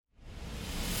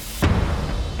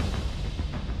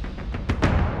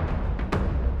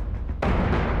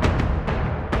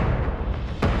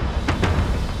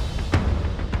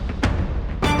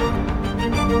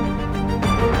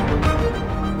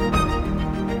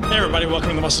Hey, everybody.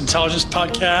 Welcome to the Muscle Intelligence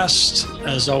Podcast.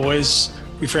 As always,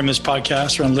 we frame this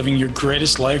podcast around living your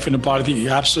greatest life in a body that you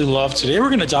absolutely love. Today, we're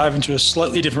going to dive into a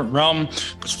slightly different realm,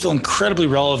 but still incredibly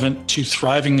relevant to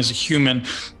thriving as a human.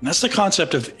 And that's the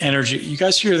concept of energy. You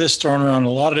guys hear this thrown around in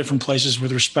a lot of different places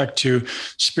with respect to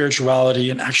spirituality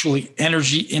and actually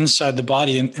energy inside the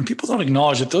body. And people don't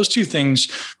acknowledge that those two things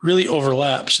really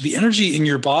overlap. So the energy in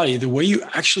your body, the way you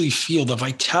actually feel, the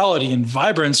vitality and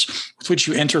vibrance with which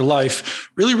you enter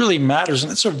life really matters.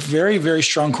 And it's a very, very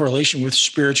strong correlation with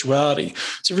spirituality.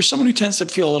 So for someone who tends to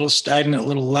feel a little stagnant, a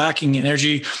little lacking in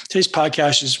energy, today's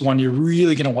podcast is one you're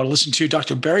really going to want to listen to.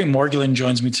 Dr. Barry Morguelan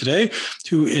joins me today,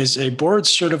 who is a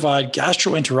board-certified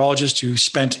gastroenterologist who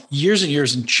spent years and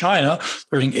years in China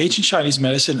learning ancient Chinese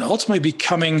medicine and ultimately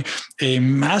becoming a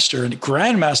master and a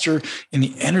grandmaster in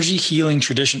the energy healing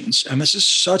traditions. And this is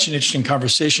such an interesting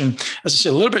conversation. As I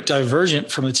said, a little bit divergent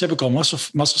from the typical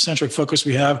muscle-centric focus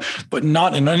we have, but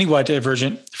not in any way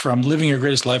divergent from living your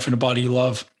greatest life in a body you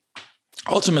love.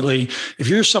 Ultimately, if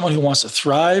you're someone who wants to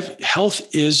thrive,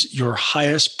 health is your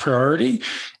highest priority.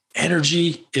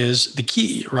 Energy is the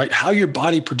key, right? How your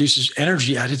body produces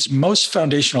energy at its most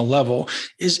foundational level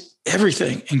is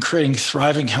everything in creating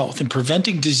thriving health and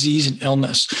preventing disease and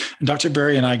illness. And Dr.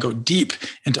 Barry and I go deep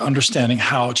into understanding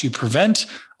how to prevent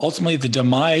ultimately the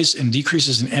demise and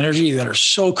decreases in energy that are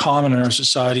so common in our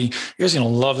society. You guys are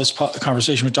going to love this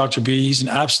conversation with Dr. B. He's an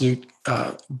absolute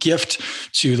gift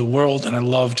to the world, and I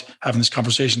loved having this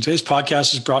conversation. Today's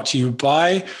podcast is brought to you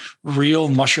by Real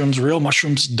Mushrooms.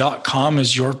 Realmushrooms.com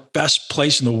is your best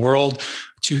place in the world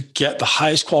to get the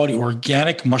highest quality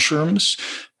organic mushrooms.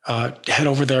 Head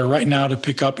over there right now to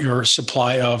pick up your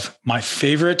supply of my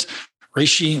favorite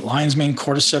reishi, lion's mane,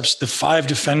 cordyceps, the 5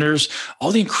 defenders,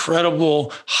 all the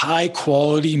incredible high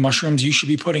quality mushrooms you should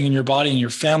be putting in your body and your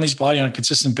family's body on a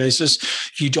consistent basis.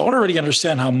 If you don't already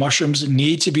understand how mushrooms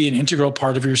need to be an integral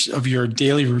part of your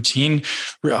daily routine,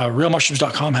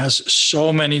 realmushrooms.com has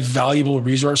so many valuable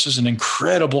resources and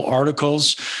incredible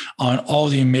articles on all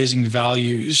the amazing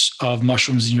values of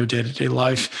mushrooms in your day-to-day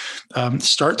life.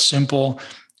 Start simple,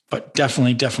 but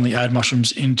definitely add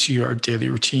mushrooms into your daily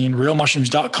routine.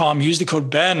 Realmushrooms.com. Use the code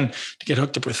BEN to get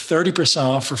hooked up with 30%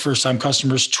 off for first-time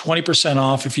customers, 20%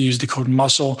 off if you use the code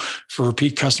MUSCLE for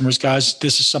repeat customers. Guys,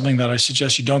 this is something that I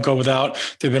suggest you don't go without.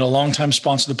 They've been a long-time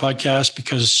sponsor of the podcast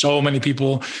because so many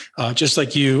people, just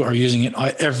like you, are using it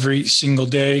every single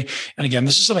day. And again,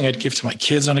 this is something I'd give to my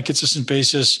kids on a consistent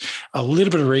basis. A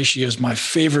little bit of reishi is my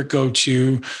favorite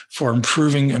go-to for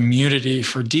improving immunity,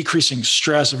 for decreasing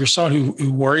stress. If you're someone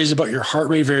who worries about your heart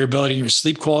rate variability, your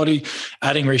sleep quality,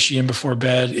 adding reishi in before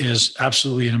bed is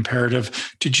absolutely an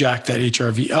imperative to jack that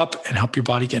HRV up and help your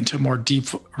body get into a more deep,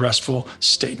 restful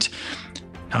state.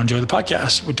 Now enjoy the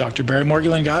podcast with Dr. Barry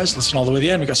Morguelan, guys. Listen all the way to the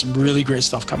end. We got some really great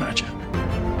stuff coming at you.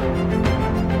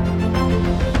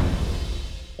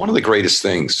 One of the greatest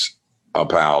things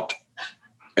about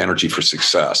Energy for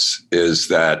Success is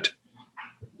that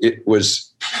it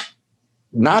was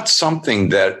not something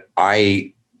that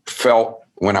I felt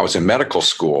when I was in medical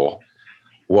school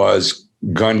was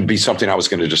going to be something I was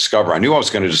going to discover. I knew I was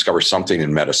going to discover something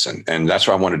in medicine. And that's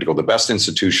why I wanted to go to the best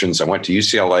institutions. I went to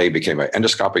UCLA, became an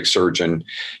endoscopic surgeon.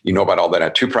 You know about all that. I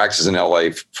had 2 practices in LA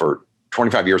for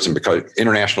 25 years and became an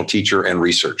international teacher and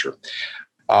researcher.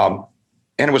 And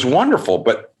it was wonderful,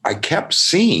 but I kept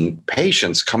seeing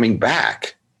patients coming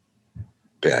back,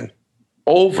 Ben,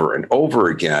 over and over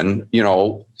again,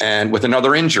 and with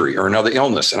another injury or another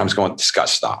illness. And I was going, this got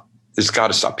to stop. This got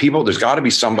to stop. There's got to be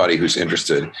somebody who's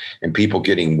interested in people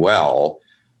getting well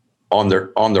on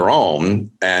their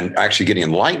own and actually getting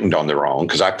enlightened on their own,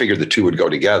 because I figured the two would go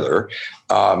together,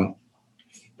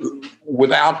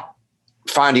 without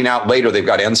finding out later they've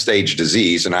got end-stage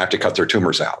disease and I have to cut their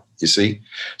tumors out, you see?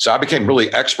 So I became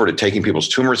really expert at taking people's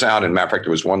tumors out. And matter of fact,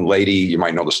 there was one lady, you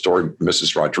might know the story,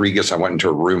 Mrs. Rodriguez. I went into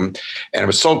her room and it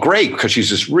was so great because she's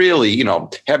this really,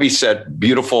 heavy-set,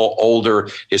 beautiful, older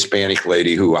Hispanic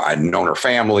lady who I'd known her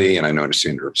family and I noticed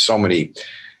her so many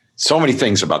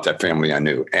things about that family I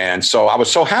knew. And so I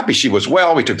was so happy she was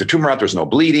well. We took the tumor out. There was no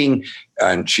bleeding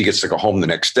and she gets to go home the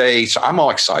next day. So I'm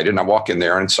all excited. And I walk in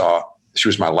there and saw she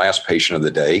was my last patient of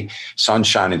the day, sun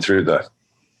shining through the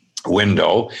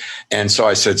window. And so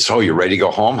I said, so you ready to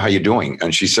go home? How you doing?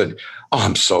 And she said, oh,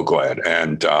 I'm so glad.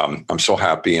 And I'm so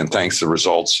happy. And thanks to the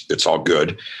results, it's all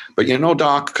good. But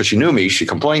doc, because she knew me, she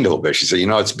complained a little bit. She said,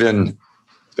 it's been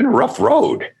a rough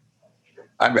road.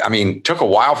 I mean, it took a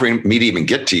while for me to even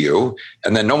get to you.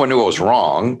 And then no one knew what was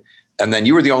wrong. And then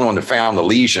you were the only one that found the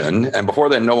lesion. And before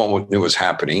then, no one knew what was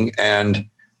happening. And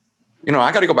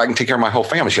I got to go back and take care of my whole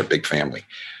family. She had a big family.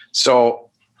 So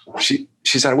she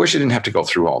said, I wish I didn't have to go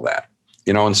through all that.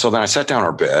 And so then I sat down on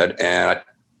her bed and I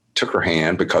took her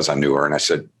hand because I knew her. And I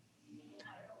said,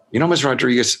 Ms.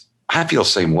 Rodriguez, I feel the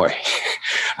same way.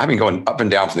 I've been going up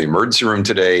and down from the emergency room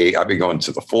today. I've been going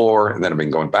to the floor, and then I've been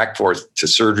going back and forth to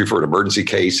surgery for an emergency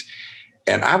case.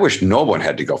 And I wish no one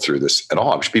had to go through this at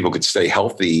all. I wish people could stay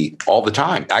healthy all the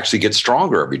time, actually get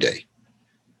stronger every day.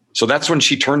 So that's when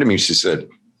she turned to me. She said,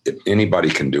 if anybody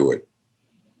can do it,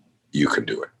 you can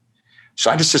do it.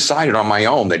 So I just decided on my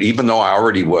own that even though I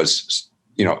already was,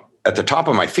 at the top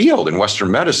of my field in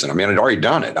Western medicine, I'd already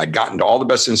done it. I'd gotten to all the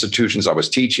best institutions. I was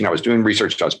teaching, I was doing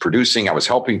research, I was producing, I was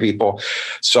helping people.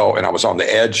 And I was on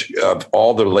the edge of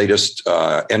all the latest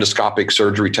endoscopic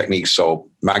surgery techniques. So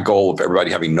my goal of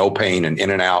everybody having no pain and in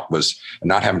and out was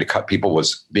not having to cut people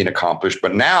was being accomplished.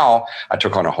 But now I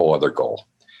took on a whole other goal,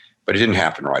 but it didn't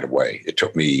happen right away. It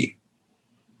took me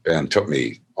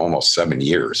almost 7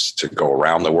 years to go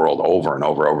around the world over and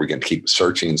over again, to keep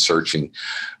searching.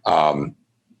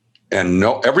 And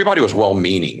no, everybody was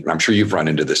well-meaning. I'm sure you've run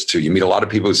into this too. You meet a lot of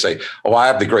people who say, "Oh, I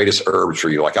have the greatest herbs for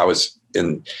you." Like I was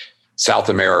in South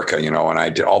America, and I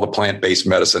did all the plant-based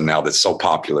medicine now that's so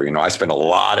popular. I spent a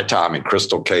lot of time in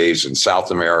crystal caves in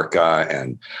South America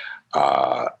and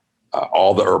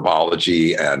all the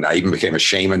herbology. And I even became a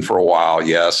shaman for a while.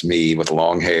 Yes, me with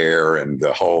long hair and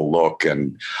the whole look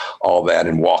and all that,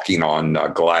 and walking on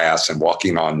glass and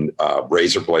walking on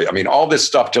razor blade. All this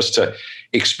stuff just to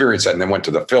experience that. And then went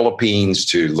to the Philippines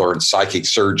to learn psychic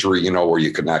surgery, where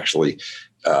you can actually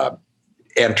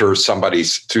enter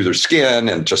somebody's through their skin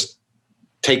and just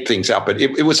take things out. But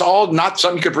it was all not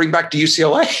something you could bring back to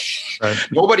UCLA. Right.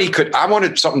 Nobody could. I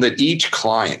wanted something that each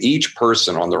client, each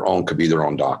person on their own could be their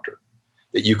own doctor,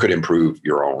 that you could improve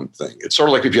your own thing. It's sort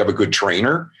of like if you have a good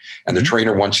trainer and the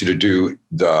trainer wants you to do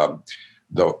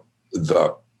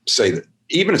say,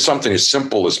 even if something as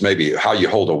simple as maybe how you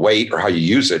hold a weight or how you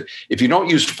use it, if you don't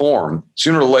use form,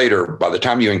 sooner or later, by the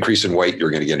time you increase in weight,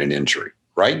 you're going to get an injury,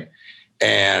 right?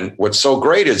 And what's so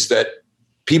great is that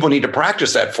people need to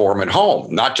practice that form at home,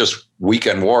 not just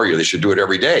weekend warrior. They should do it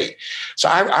every day. So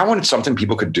I wanted something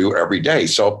people could do every day.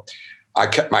 So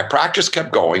my practice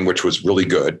kept going, which was really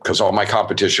good because all my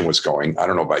competition was going. I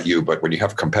don't know about you, but when you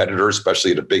have competitors,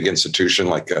 especially at a big institution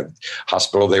like a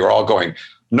hospital, they were all going,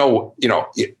 "No,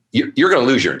 you're going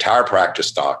to lose your entire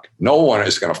practice, doc. No one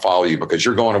is going to follow you because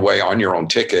you're going away on your own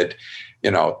ticket,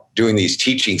 doing these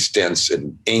teaching stints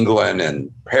in England and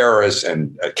Paris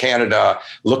and Canada,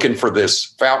 looking for this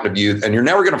fountain of youth, and you're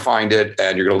never going to find it,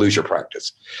 and you're going to lose your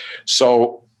practice."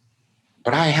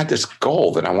 But I had this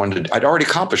goal that I'd already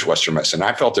accomplished Western medicine.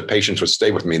 I felt that patients would stay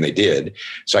with me, and they did.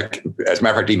 So as a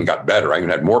matter of fact, it even got better. I even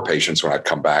had more patients when I'd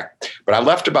come back. But I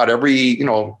left about every, 2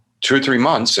 or 3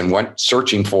 months and went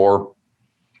searching for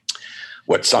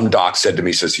what some doc said to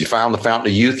me, says, "You found the fountain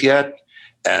of youth yet?"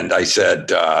 And I said,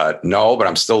 "No, but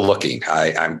I'm still looking.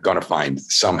 I'm going to find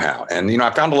somehow." And, I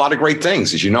found a lot of great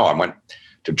things. As you know, I went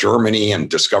to Germany and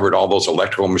discovered all those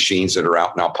electrical machines that are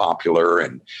out now popular,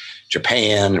 and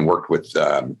Japan, and worked with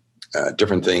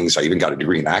different things. I even got a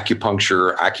degree in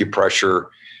acupuncture, acupressure.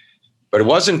 But it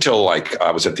wasn't until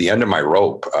I was at the end of my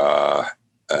rope.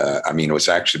 It was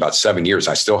actually about 7 years.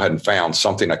 I still hadn't found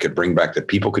something I could bring back that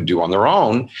people could do on their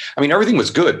own. Everything was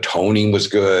good. Toning was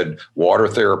good. Water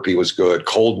therapy was good.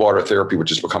 Cold water therapy, which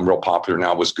has become real popular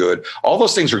now, was good. All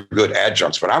those things are good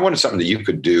adjuncts, but I wanted something that you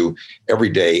could do every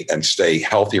day and stay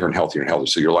healthier and healthier and healthier.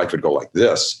 So your life would go like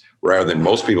this, rather than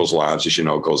most people's lives, as you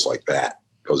know, goes like that,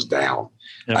 goes down.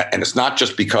 Yeah. And it's not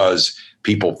just because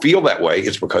people feel that way.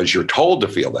 It's because you're told to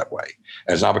feel that way.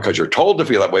 And it's not because you're told to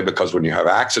feel that way, because when you have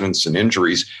accidents and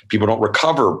injuries, people don't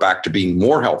recover back to being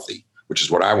more healthy, which is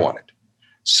what I wanted.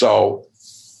 So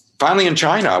finally in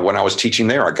China, when I was teaching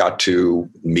there, I got to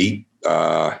meet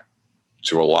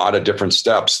through a lot of different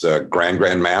steps, the Grand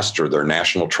Master, their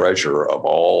national treasure of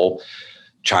all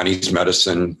Chinese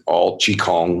medicine, all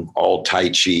Qigong, all Tai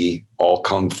Chi, all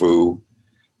Kung Fu.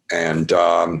 And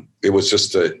it was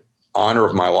just the honor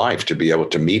of my life to be able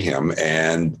to meet him.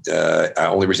 And the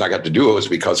only reason I got to do it was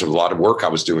because of a lot of work I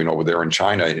was doing over there in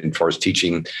China as far as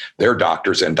teaching their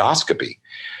doctors endoscopy.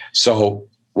 So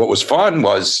what was fun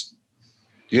was,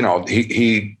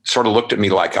 he sort of looked at me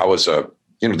like I was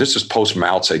this is post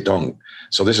Mao Zedong.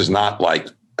 So this is not like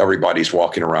everybody's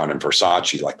walking around in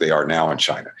Versace like they are now in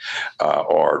China,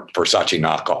 or Versace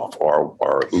knockoff, or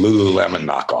Lululemon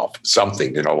knockoff,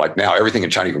 something, like now everything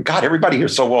in China, you go, God, everybody here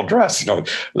is so well dressed.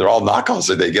 They're all knockoffs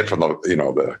that they get from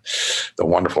the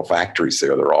wonderful factories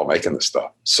there. They're all making this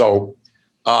stuff. So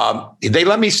they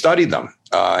let me study them.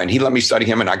 And he let me study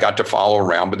him, and I got to follow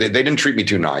around. But they didn't treat me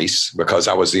too nice because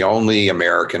I was the only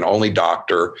American, only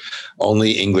doctor,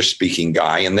 only English-speaking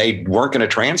guy, and they weren't going to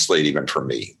translate even for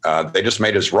me. They just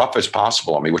made it as rough as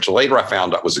possible on me, which later I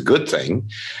found out was a good thing,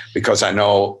 because I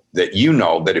know that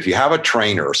if you have a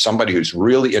trainer or somebody who's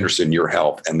really interested in your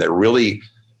health and they're really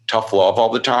tough love all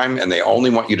the time and they only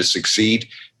want you to succeed,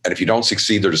 and if you don't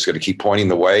succeed, they're just going to keep pointing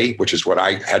the way, which is what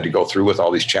I had to go through with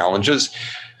all these challenges.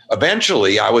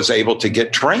 Eventually, I was able to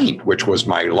get trained, which was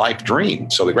my life dream.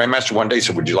 So the Grandmaster one day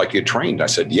said, "Would you like to get trained?" I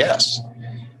said, "Yes."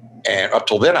 And up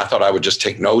till then, I thought I would just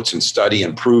take notes and study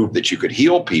and prove that you could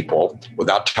heal people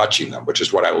without touching them, which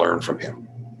is what I learned from him.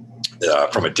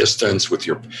 From a distance,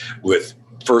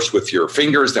 first with your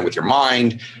fingers, then with your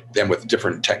mind, then with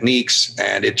different techniques.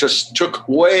 And it just took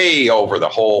way over the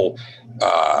whole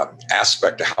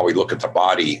aspect of how we look at the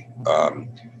body,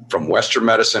 from Western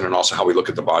medicine, and also how we look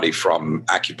at the body from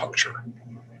acupuncture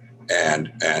and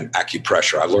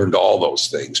acupressure. I learned all those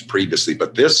things previously,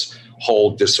 but this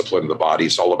whole discipline of the body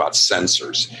is all about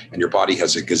sensors. And your body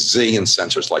has a gazillion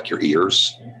sensors, like your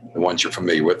ears, the ones you're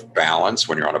familiar with, balance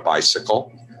when you're on a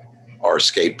bicycle or a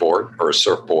skateboard or a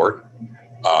surfboard,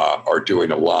 or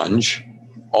doing a lunge.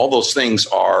 All those things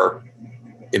are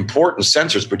important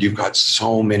sensors, but you've got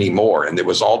so many more. And it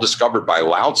was all discovered by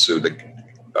Lao Tzu, the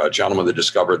gentleman that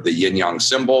discovered the yin yang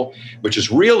symbol, which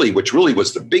really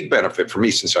was the big benefit for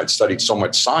me, since I'd studied so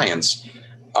much science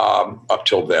up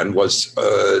till then, was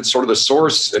sort of the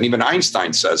source. And even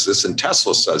Einstein says this, and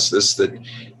Tesla says this, that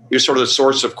you're sort of the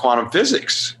source of quantum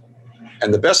physics.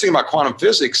 And the best thing about quantum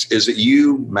physics is that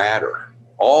you matter.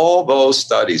 All those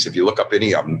studies, if you look up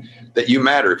any of them, that you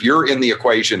matter. If you're in the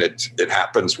equation, it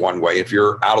happens one way. If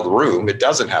you're out of the room, it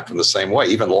doesn't happen the same way.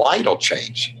 Even light will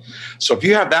change. So if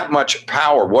you have that much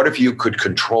power, what if you could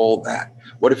control that?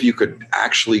 What if you could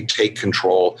actually take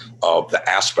control of the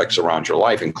aspects around your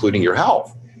life, including your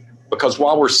health? Because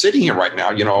while we're sitting here right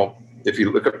now, if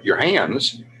you look at your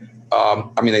hands,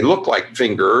 they look like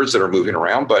fingers that are moving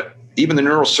around, but even the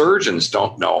neurosurgeons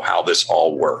don't know how this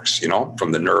all works,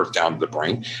 from the nerve down to the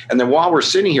brain. And then while we're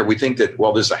sitting here, we think that,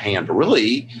 well, there's a hand. But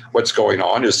really, what's going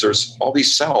on is there's all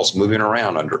these cells moving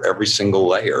around under every single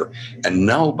layer. And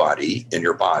nobody in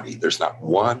your body, there's not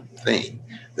one thing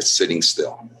that's sitting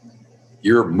still.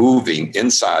 You're moving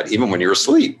inside, even when you're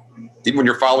asleep. Even when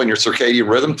you're following your circadian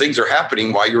rhythm, things are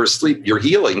happening while you're asleep. You're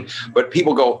healing. But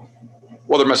people go,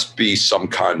 well, there must be some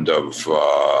kind of,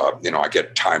 I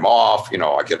get time off,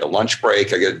 I get a lunch break.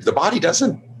 The body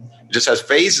doesn't. It just has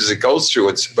phases it goes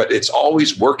through. But it's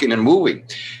always working and moving.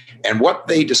 And what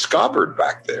they discovered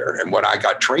back there, and what I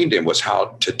got trained in, was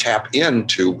how to tap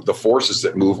into the forces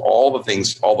that move all the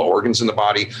things, all the organs in the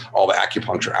body, all the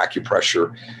acupuncture,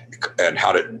 acupressure, and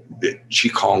how to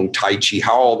Qigong, Tai Chi,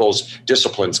 how all those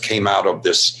disciplines came out of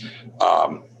this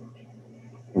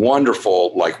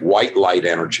wonderful, like, white light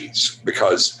energies.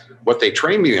 Because what they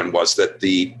trained me in was that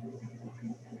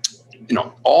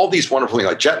all these wonderful things,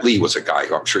 like Jet Li was a guy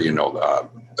who I'm sure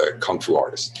the Kung Fu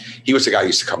artist. He was the guy who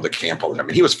used to come to camp all the time.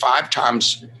 He was 5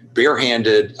 times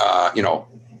barehanded, a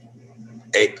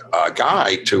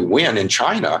guy to win in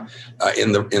China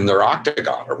in their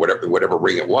octagon or whatever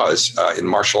ring it was in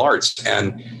martial arts.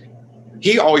 And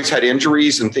he always had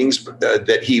injuries and things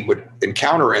that he would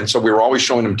encounter. And so we were always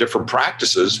showing him different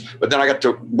practices, but then I got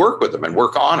to work with him and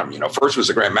work on him. First was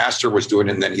the Grandmaster was doing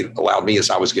it, and then he allowed me as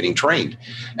I was getting trained.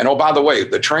 And oh, by the way,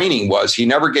 the training was, he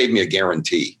never gave me a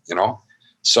guarantee,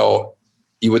 So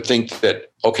you would think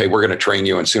that, okay, we're going to train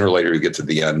you, and sooner or later you get to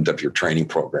the end of your training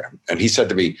program. And he said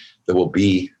to me, there will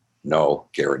be no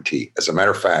guarantee. As a matter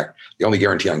of fact, the only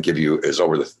guarantee I can give you is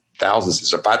over the thousands.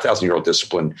 It's a 5,000-year-old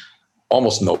discipline.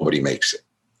 Almost nobody makes it.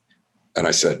 And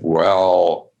I said,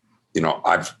 well,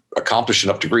 I've accomplished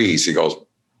enough degrees. He goes, it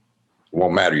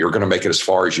won't matter. You're going to make it as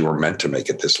far as you were meant to make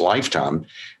it this lifetime,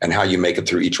 and how you make it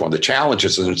through each one of the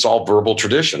challenges. And it's all verbal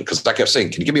tradition. Because I kept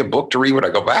saying, can you give me a book to read when I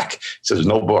go back? He said, there's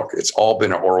no book. It's all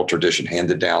been an oral tradition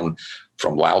handed down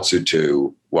from Lao Tzu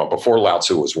to, before Lao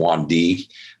Tzu was Wan Di,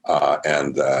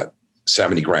 and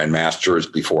 70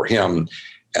 grandmasters before him,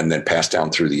 and then passed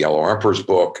down through the Yellow Emperor's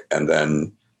book, and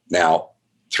then now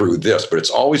through this. But it's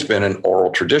always been an oral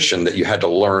tradition that you had to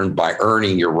learn by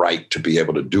earning your right to be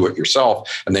able to do it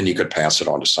yourself, and then you could pass it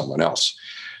on to someone else.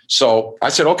 So I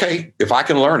said, okay, if I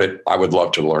can learn it, I would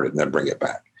love to learn it and then bring it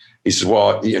back. He says,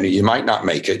 well, you might not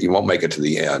make it. You won't make it to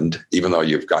the end, even though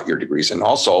you've got your degrees. And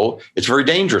also, it's very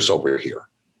dangerous over here.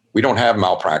 We don't have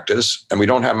malpractice, and we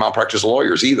don't have malpractice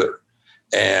lawyers either.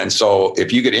 And so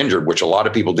if you get injured, which a lot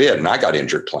of people did, and I got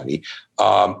injured plenty,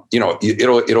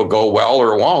 it'll go well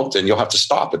or it won't, and you'll have to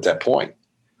stop at that point.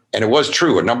 And it was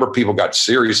true. A number of people got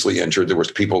seriously injured. There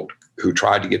was people who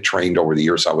tried to get trained over the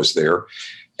years I was there.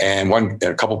 And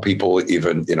a couple people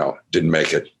even, didn't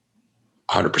make it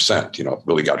 100%,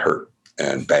 really got hurt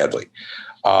and badly.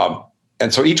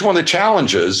 And so each one of the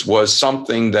challenges was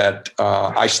something that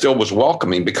I still was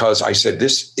welcoming, because I said,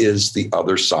 this is the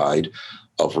other side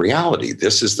of reality.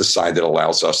 This is the side that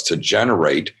allows us to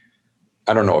generate.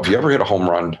 I don't know if you ever hit a home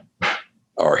run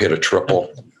or hit a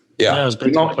triple. Yeah.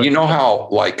 You know how,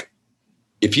 like,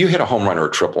 if you hit a home run or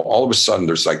a triple, all of a sudden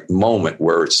there's like a moment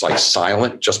where it's like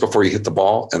silent just before you hit the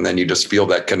ball. And then you just feel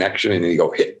that connection and then you go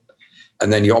hit.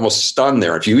 And then you almost stun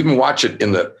there. If you even watch it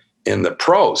in the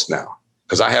pros now,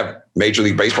 because I have Major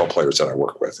League Baseball players that I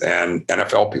work with and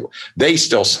NFL people, they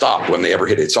still stop when they ever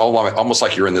hit it. It's almost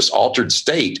like you're in this altered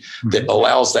state that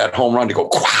allows that home run to go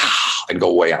and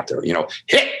go way out there,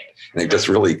 hit. And it just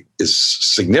really is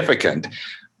significant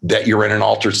that you're in an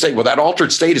altered state. Well, that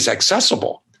altered state is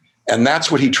accessible. And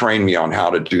that's what he trained me on,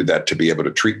 how to do that, to be able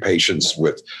to treat patients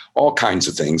with all kinds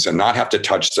of things and not have to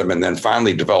touch them. And then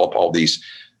finally develop all these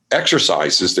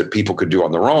exercises that people could do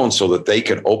on their own so that they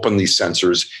could open these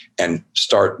sensors and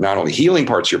start not only healing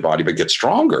parts of your body, but get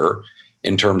stronger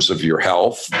in terms of your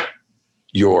health,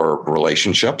 your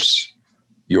relationships,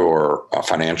 your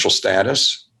financial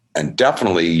status, and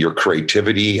definitely your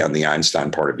creativity and the Einstein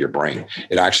part of your brain.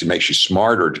 It actually makes you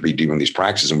smarter to be doing these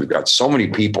practices. And we've got so many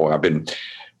people. I've been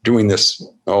doing this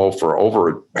for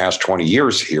over the past 20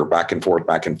 years here, back and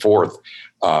forth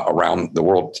around the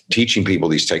world, teaching people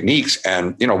these techniques.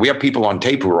 And, we have people on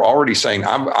tape who are already saying,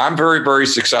 I'm very, very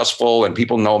successful. And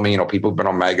people know me, people who've been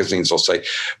on magazines, they'll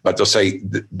say,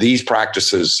 these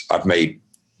practices I've made,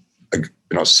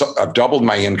 I've doubled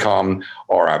my income,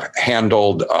 or I've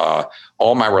handled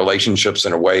all my relationships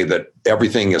in a way that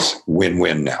everything is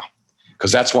win-win now.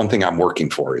 Because that's one thing I'm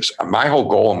working for, is my whole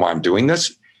goal and why I'm doing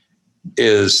this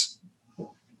is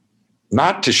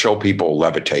not to show people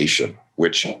levitation,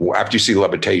 which after you see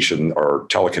levitation or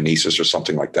telekinesis or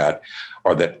something like that,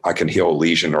 or that I can heal a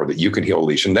lesion or that you can heal a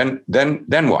lesion,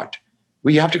 then what?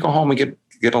 Well, you have to go home and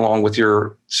get along with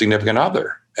your significant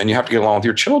other, and you have to get along with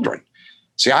your children.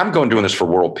 See, I'm doing this for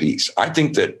world peace. I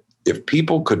think that if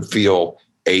people could feel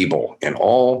able in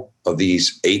all of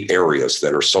these 8 areas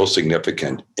that are so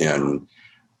significant in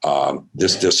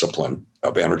this discipline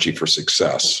of energy for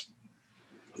success,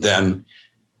 then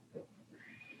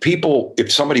people,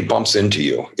 if somebody bumps into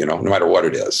you, no matter what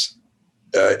it is,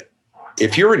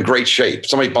 if you're in great shape,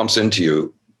 somebody bumps into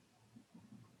you,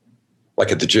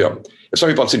 like at the gym, if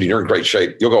somebody bumps into you, you're in great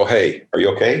shape, you'll go, hey, are you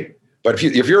okay? But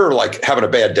if you're like having a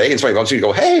bad day and somebody bumps into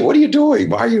you, go, hey, what are you doing?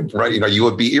 Why are you, right? You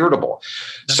would be irritable.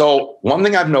 So one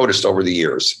thing I've noticed over the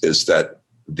years is that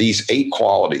these 8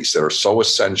 qualities that are so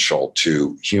essential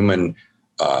to human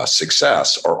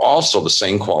success are also the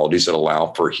same qualities that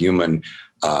allow for human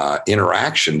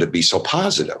interaction to be so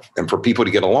positive and for people to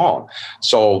get along.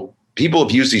 So people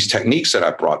have used these techniques that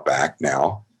I've brought back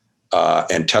now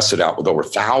and tested out with over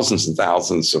thousands and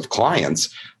thousands of clients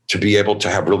to be able to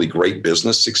have really great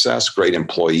business success, great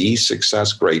employee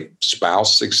success, great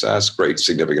spouse success, great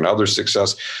significant other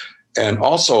success, and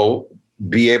also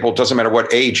be able, doesn't matter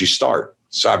what age you start.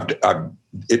 So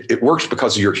it works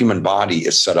because your human body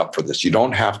is set up for this. You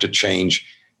don't have to change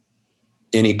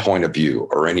any point of view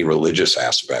or any religious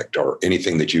aspect or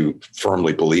anything that you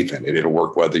firmly believe in. It'll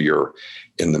work whether you're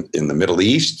in the Middle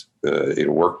East.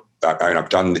 It'll work. I've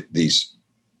done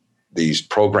these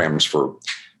programs for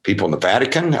people in the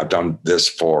Vatican. I've done this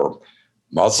for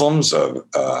Muslims,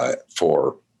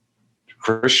 for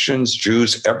Christians,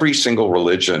 Jews, every single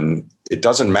religion. It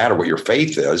doesn't matter what your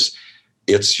faith is.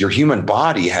 It's your human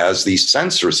body has these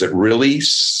sensors that really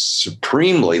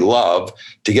supremely love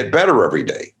to get better every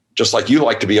day. Just like you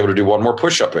like to be able to do one more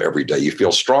push-up every day, you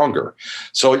feel stronger.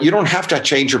 So you don't have to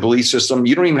change your belief system.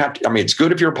 You don't even have to, it's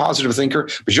good if you're a positive thinker,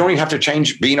 but you don't even have to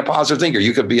change being a positive thinker.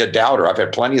 You could be a doubter. I've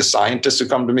had plenty of scientists who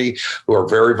come to me who are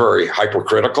very, very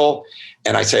hypercritical.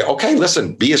 And I say, okay,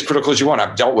 listen, be as critical as you want.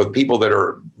 I've dealt with people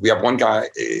we have one guy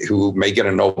who may get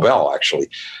a Nobel, actually.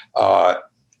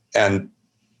 And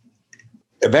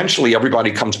eventually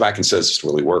everybody comes back and says, this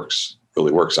really works.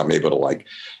 I'm able to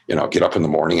get up in the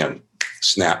morning and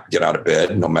get out of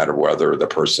bed, no matter whether the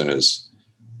person is,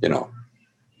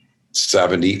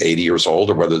 70, 80 years old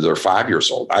or whether they're 5 years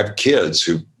old. I have kids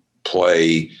who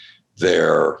play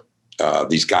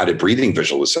these guided breathing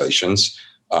visualizations,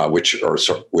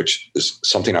 which is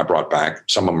something I brought back.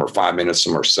 Some of them are 5 minutes,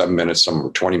 some are 7 minutes, some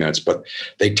are 20 minutes, but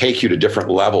they take you to different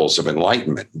levels of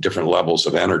enlightenment, different levels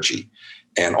of energy.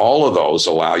 And all of those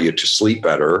allow you to sleep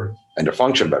better and to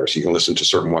function better. So you can listen to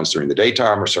certain ones during the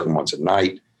daytime or certain ones at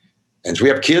night. And so we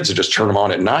have kids that just turn them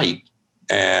on at night,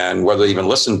 and whether they even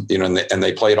listen, and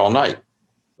they play it all night.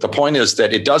 the point is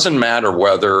that it doesn't matter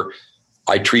whether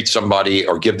I treat somebody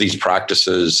or give these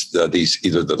practices,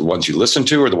 either the ones you listen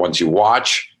to or the ones you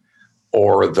watch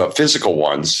or the physical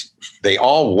ones, they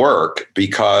all work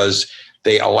because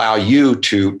they allow you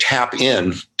to tap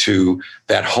in to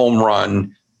that home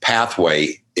run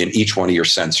pathway in each one of your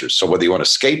sensors. So whether you want to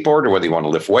skateboard or whether you want to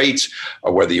lift weights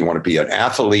or whether you want to be an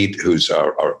athlete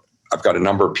I've got a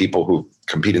number of people who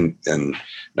compete in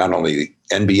not only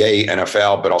NBA,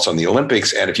 NFL, but also in the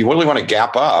Olympics. And if you really want to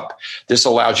gap up, this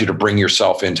allows you to bring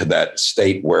yourself into that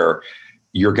state where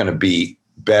you're going to be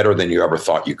better than you ever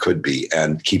thought you could be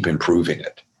and keep improving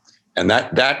it. And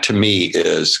that to me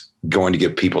is going to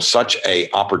give people such a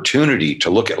opportunity to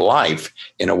look at life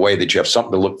in a way that you have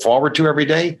something to look forward to every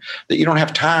day, that you don't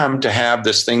have time to have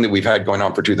this thing that we've had going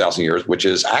on for 2,000 years, which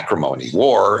is acrimony,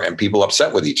 war, and people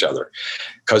upset with each other.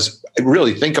 Because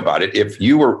really think about it. If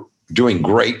you were doing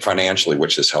great financially,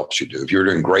 which this helps you do, if you're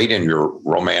doing great in your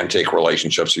romantic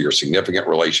relationships or your significant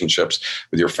relationships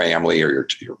with your family or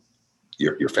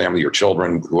your family, your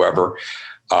children, whoever,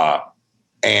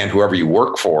 and whoever you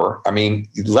work for, I mean,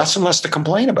 less and less to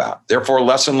complain about. Therefore,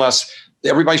 less and less,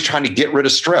 everybody's trying to get rid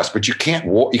of stress, but you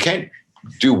can't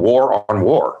do war on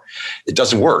war. It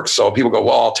doesn't work. So people go,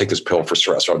 well, I'll take this pill for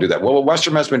stress, or I'll do that. Well,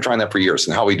 Western medicine's been trying that for years.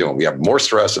 And how are we doing? We have more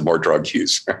stress and more drug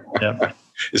use. Yeah.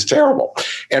 It's terrible.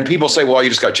 And people say, well, you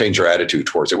just got to change your attitude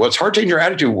towards it. Well, it's hard to change your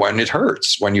attitude when it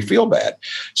hurts, when you feel bad.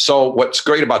 So what's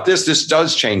great about this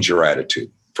does change your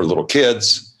attitude for little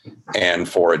kids and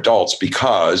for adults,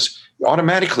 because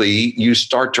automatically you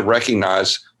start to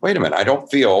recognize, wait a minute, I don't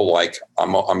feel like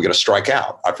I'm going to strike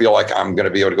out. I feel like I'm going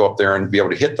to be able to go up there and be able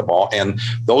to hit the ball. And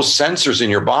those sensors in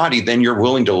your body, then you're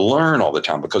willing to learn all the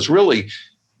time, because really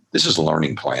this is a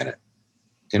learning planet.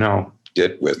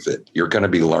 Get with it. You're going to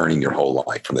be learning your whole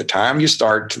life from the time you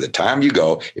start to the time you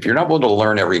go. If you're not able to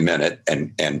learn every minute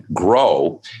and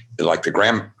grow, like the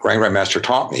Grandmaster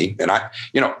taught me, and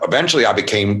eventually I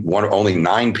became one of only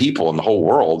 9 people in the whole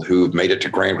world who've made it to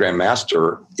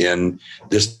Grandmaster in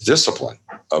this discipline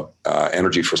of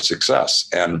energy for success.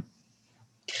 And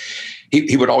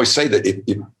he would always say that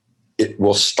it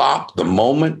will stop the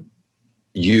moment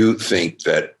you think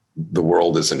that the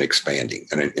world isn't expanding.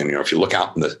 And if you look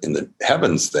out in the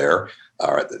heavens there,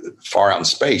 far out in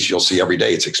space, you'll see every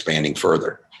day it's expanding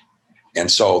further. And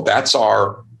so that's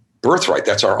our birthright.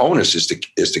 That's our onus, is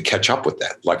to catch up with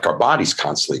that. Like our body's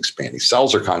constantly expanding.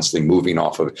 Cells are constantly moving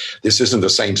off of it. This isn't the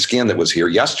same skin that was here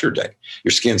yesterday.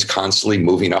 Your skin's constantly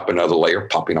moving up another layer,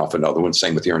 popping off another one.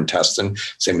 Same with your intestine.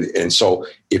 And so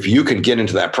if you can get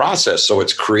into that process, so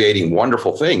it's creating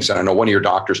wonderful things. And I know one of your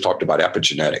doctors talked about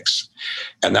epigenetics,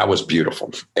 and that was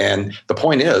beautiful. And the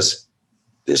point is,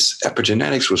 this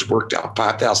epigenetics was worked out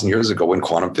 5,000 years ago in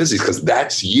quantum physics, because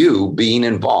that's you being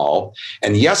involved.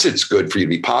 And yes, it's good for you to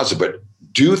be positive, but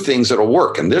do things that'll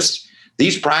work. And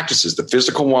these practices, the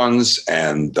physical ones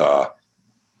and the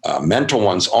mental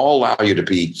ones, all allow you to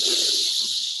be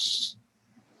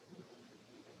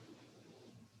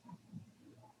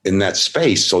in that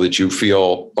space so that you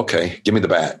feel, okay, give me the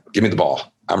bat, give me the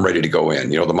ball. I'm ready to go in.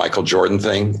 The Michael Jordan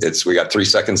thing, we got 3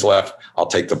 seconds left. I'll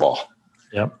take the ball.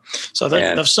 Yep. So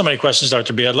there's so many questions,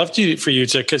 Dr. B. I'd love for you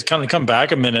to kind of come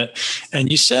back a minute. And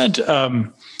you said,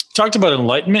 talked about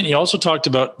enlightenment. You also talked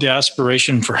about the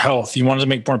aspiration for health. You wanted to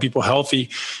make more people healthy.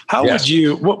 How would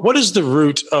you, what is the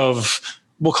root of,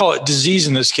 we'll call it disease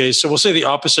in this case. So we'll say the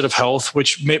opposite of health,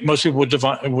 which most people would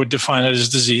define it as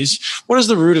disease. What is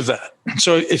the root of that?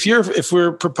 So if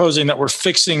we're proposing that we're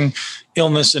fixing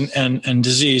illness and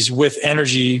disease with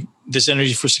energy, this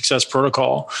energy for success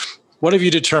protocol, what have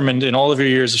you determined in all of your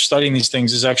years of studying these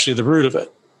things is actually the root of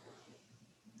it?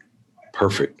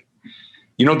 Perfect.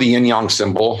 The yin-yang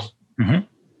symbol? Mm-hmm.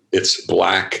 It's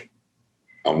black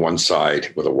on one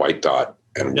side with a white dot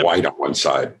and white on one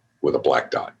side with a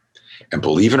black dot. And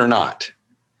believe it or not,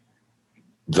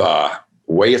 the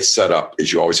way it's set up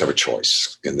is you always have a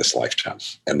choice in this lifetime.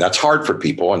 And that's hard for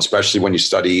people, and especially when you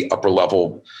study upper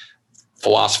level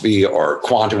philosophy or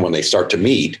quantum, when they start to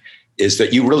meet, is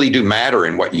that you really do matter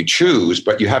in what you choose,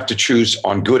 but you have to choose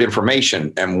on good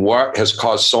information. And what has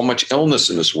caused so much illness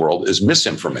in this world is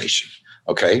misinformation.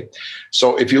 Okay.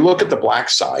 So if you look at the black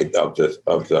side of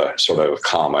the sort of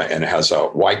comma, and it has a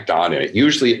white dot in it,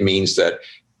 usually it means that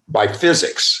by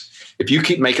physics, if you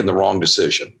keep making the wrong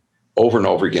decision over and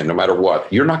over again, no matter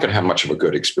what, you're not going to have much of a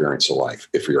good experience of life,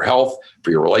 if for your health, for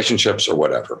your relationships, or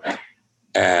whatever.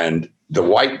 And the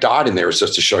white dot in there is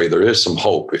just to show you there is some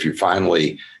hope if you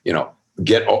finally,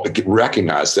 get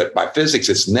recognized that by physics,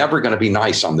 it's never going to be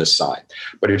nice on this side.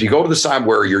 But if you go to the side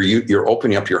where you're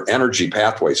opening up your energy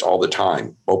pathways all the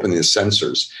time, opening the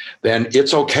sensors, then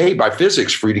it's okay by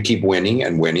physics for you to keep winning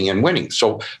and winning and winning.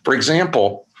 So, for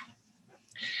example,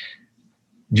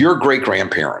 your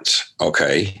great-grandparents,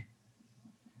 okay,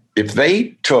 if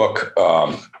they took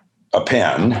a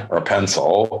pen or a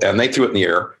pencil and they threw it in the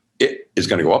air, it is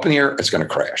going to go up in the air, it's going to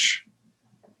crash.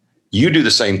 You do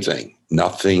the same thing.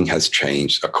 Nothing has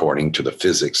changed according to the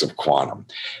physics of quantum.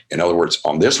 In other words,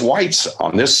 on this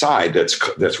side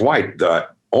that's white, the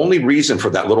only reason for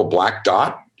that little black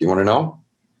dot, you want to know?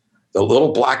 The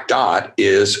little black dot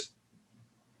is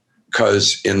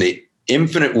because in the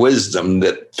infinite wisdom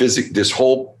that this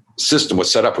whole system was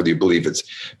set up with, you believe it's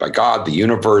by God, the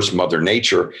universe, Mother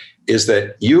Nature, is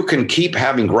that you can keep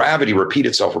having gravity repeat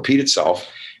itself.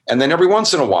 And then every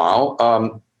once in a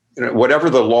while, whatever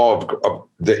the law of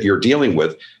that you're dealing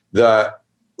with, the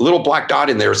little black dot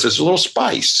in there is this little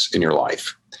spice in your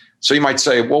life. So you might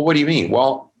say, well, what do you mean?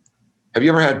 Well, have you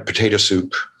ever had potato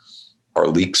soup or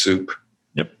leek soup?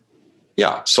 Yep.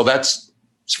 Yeah. So it's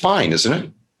fine, isn't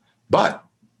it? But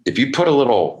if you put a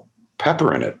little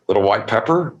pepper in it, little white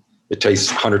pepper, it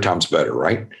tastes 100 times better,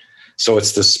 right? So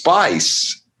it's the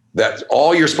spice that's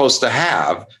all you're supposed to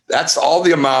have. That's all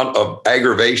the amount of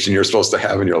aggravation you're supposed to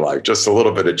have in your life. Just a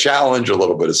little bit of challenge, a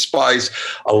little bit of spice,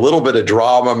 a little bit of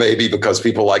drama, maybe, because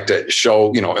people like to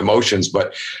show, emotions.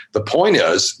 But the point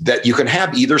is that you can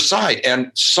have either side. And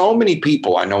so many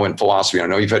people I know in philosophy, I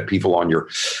know you've had people on your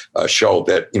show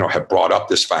that, have brought up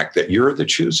this fact that you're the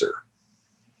chooser.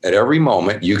 At every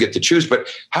moment you get to choose. But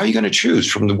how are you going to choose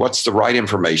from what's the right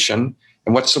information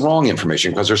and what's the wrong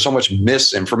information? Because there's so much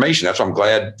misinformation. That's why I'm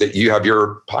glad that you have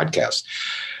your podcast.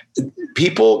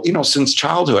 People, since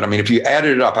childhood, I mean, if you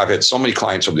added it up, I've had so many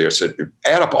clients over there said,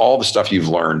 add up all the stuff you've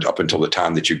learned up until the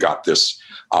time that you got this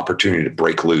opportunity to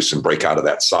break loose and break out of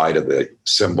that side of the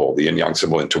symbol, the yin yang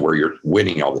symbol, into where you're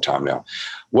winning all the time now.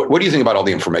 What do you think about all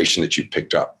the information that you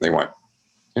picked up? They went,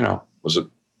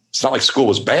 it's not like school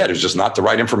was bad. It was just not the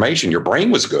right information. Your brain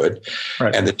was good.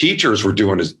 Right. And the teachers were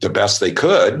doing the best they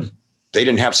could. They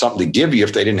didn't have something to give you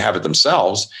if they didn't have it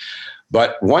themselves.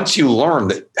 But once you learn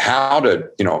how to,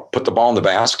 put the ball in the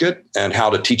basket and how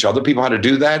to teach other people how to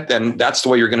do that, then that's the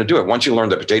way you're going to do it. Once you learn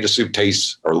that potato soup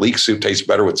tastes or leek soup tastes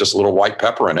better with just a little white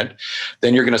pepper in it,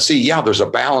 then you're going to see, there's a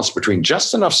balance between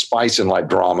just enough spice and light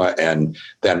drama and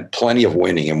then plenty of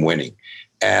winning.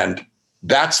 And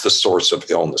that's the source of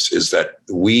illness, is that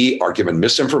we are given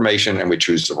misinformation and we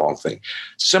choose the wrong thing.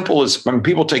 Simple as,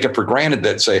 people take it for granted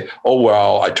that say, oh,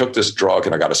 well, I took this drug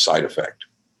and I got a side effect.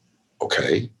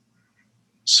 Okay.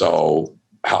 So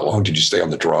how long did you stay on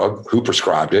the drug? Who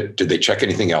prescribed it? Did they check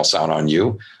anything else out on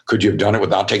you? Could you have done it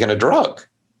without taking a drug?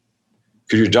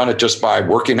 Could you have done it just by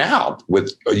working out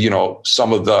with,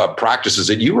 some of the practices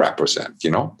that you represent,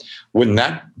 Wouldn't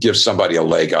that give somebody a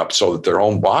leg up so that their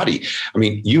own body,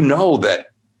 that,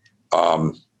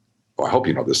 I hope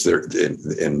you know this, there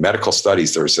in medical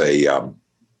studies, there's a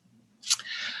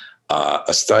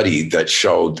study that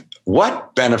showed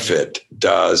what benefit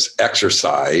does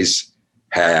exercise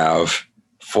have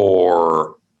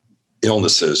for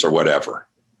illnesses or whatever.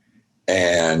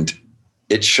 And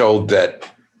it showed that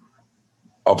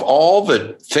of all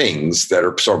the things that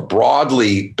are sort of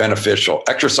broadly beneficial,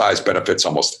 exercise benefits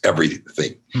almost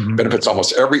everything, benefits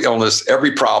almost every illness,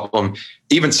 every problem,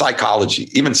 even psychology,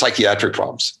 even psychiatric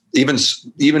problems,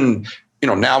 even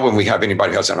now when we have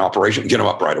anybody who has an operation, get them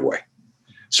up right away.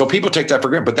 So people take that for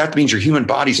granted, but that means your human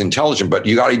body's intelligent, but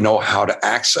you got to know how to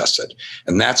access it.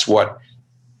 And that's what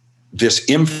this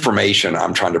information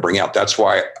I'm trying to bring out. That's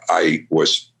why I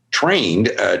was trained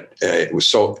and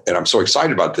I'm so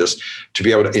excited about this, to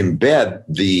be able to embed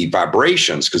the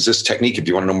vibrations, because this technique, if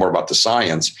you want to know more about the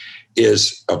science,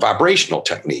 is a vibrational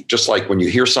technique. Just like when you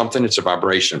hear something, it's a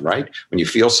vibration, right? When you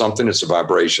feel something, it's a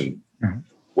vibration. Mm-hmm.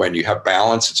 When you have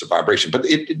balance, it's a vibration. But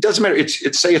it doesn't matter.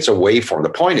 It's say it's a waveform. The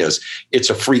point is, it's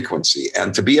a frequency.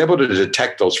 And to be able to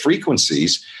detect those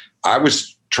frequencies, I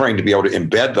was trained to be able to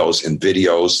embed those in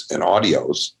videos and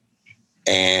audios.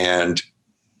 And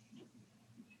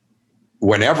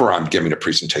whenever I'm giving a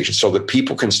presentation, so that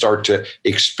people can start to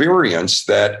experience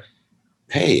that,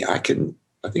 hey, I think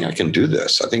I can do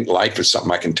this. I think life is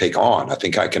something I can take on. I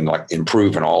think I can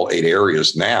improve in all 8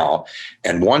 areas now.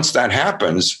 And once that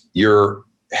happens, your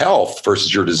health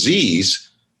versus your disease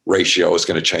ratio is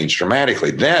going to change dramatically.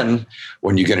 Then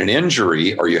when you get an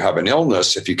injury or you have an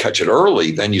illness, if you catch it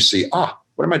early, then you see, what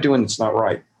am I doing that's not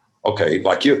right? Okay,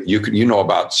 like you know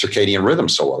about circadian rhythm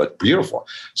so well. That's beautiful.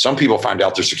 Some people find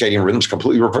out their circadian rhythm's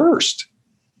completely reversed.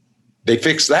 they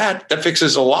fix that, that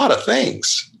fixes a lot of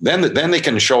things. Then they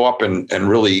can show up and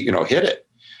really, hit it.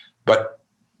 But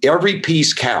every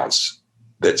piece counts.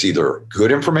 That's either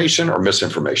good information or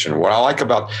misinformation. What I like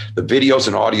about the videos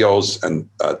and audios and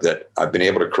that I've been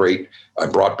able to create, I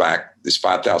brought back this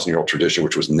 5,000-year-old tradition,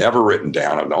 which was never written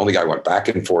down. I'm the only guy who went back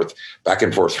and forth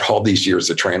for all these years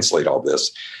to translate all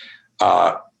this,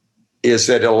 is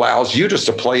that it allows you just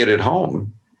to play it at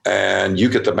home and you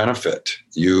get the benefit.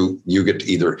 You get to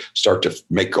either start to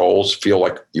make goals, feel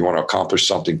like you want to accomplish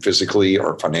something physically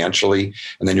or financially,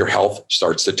 and then your health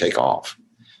starts to take off.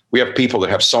 We have people that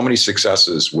have so many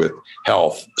successes with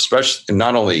health, especially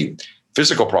not only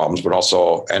physical problems, but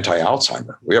also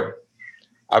anti-Alzheimer.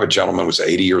 I have a gentleman who was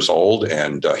 80 years old,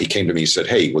 and he came to me and said,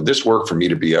 "Hey, would this work for me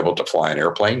to be able to fly an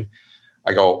airplane?"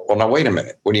 I go, "Well, now, wait a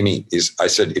minute. What do you mean?" I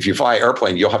said, "If you fly an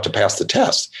airplane, you'll have to pass the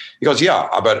test." He goes, "Yeah,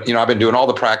 but I've been doing all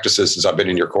the practices since I've been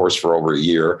in your course for over a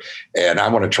year, and I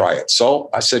want to try it." So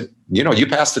I said, you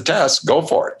passed the test, go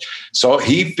for it. So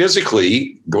he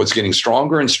physically was getting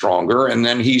stronger and stronger. And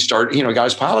then he started, got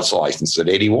his pilot's license at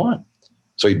 81.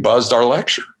 So he buzzed our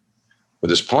lecture with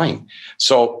his plane.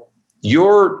 So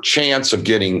your chance of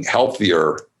getting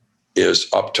healthier is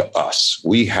up to us.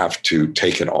 We have to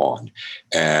take it on.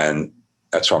 And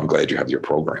that's why I'm glad you have your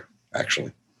program,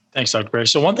 actually. Thanks, Dr. Barry.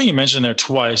 So one thing you mentioned there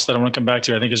twice that I want to come back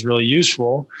to, I think is really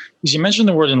useful, is you mentioned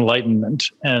the word enlightenment.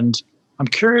 And I'm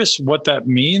curious what that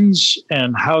means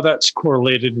and how that's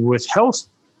correlated with health,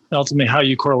 and ultimately how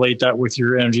you correlate that with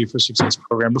your Energy for Success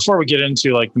program. Before we get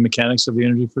into like the mechanics of the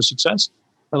Energy for Success,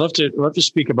 I'd love to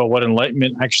speak about what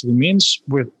enlightenment actually means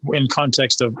in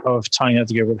context of tying that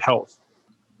together with health.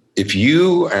 If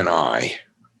you and I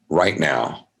right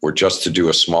now were just to do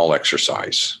a small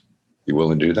exercise, you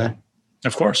willing to do that?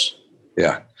 Of course.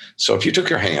 Yeah. So if you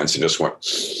took your hands and just went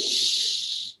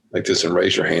like this and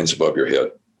raise your hands above your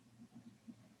head.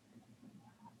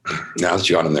 Now that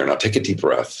you're on in there, now take a deep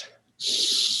breath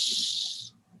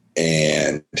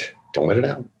and don't let it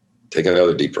out. Take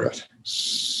another deep breath.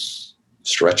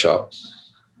 Stretch up.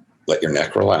 Let your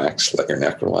neck relax.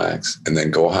 And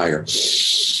then go higher.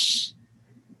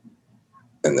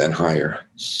 And then higher.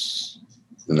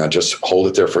 And now just hold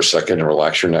it there for a second and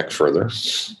relax your neck further.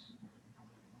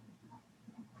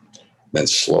 Then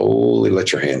slowly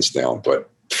let your hands down, but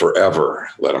forever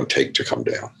let them take to come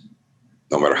down.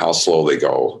 No matter how slow they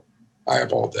go, I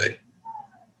have all day.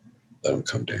 Let them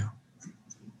come down.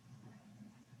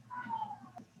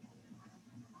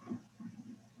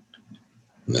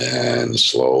 And then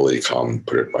slowly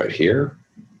put it right here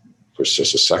for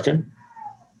just a second.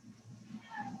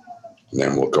 And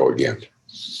then we'll go again.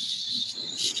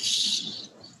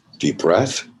 Deep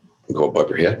breath, go above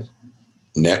your head.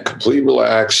 Neck completely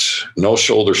relax, no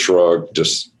shoulder shrug,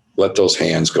 just let those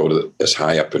hands go as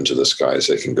high up into the sky as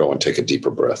they can go, and take a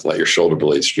deeper breath. Let your shoulder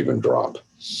blades even drop.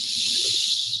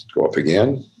 Go up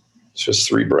again. It's just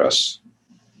 3 breaths.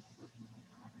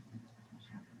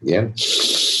 Again.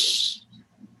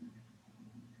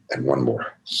 And one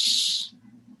more.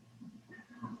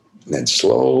 And then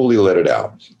slowly let it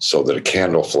out so that a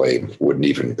candle flame wouldn't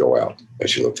even go out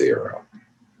as you let the air out.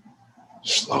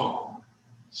 Slow,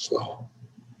 slow,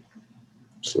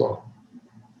 slow,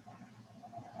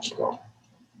 slow.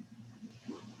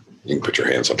 You can put your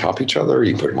hands on top of each other.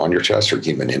 You can put them on your chest or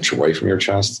keep them an inch away from your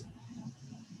chest.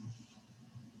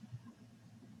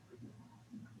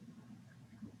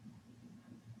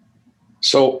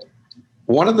 So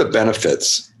one of the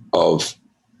benefits of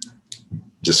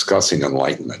discussing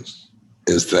enlightenment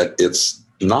is that it's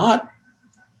not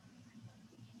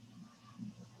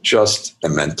just a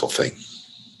mental thing.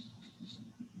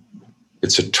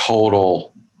 It's a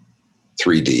total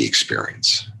 3D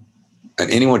experience. And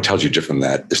anyone who tells you different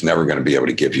than that is never going to be able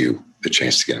to give you the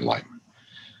chance to get enlightenment.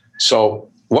 So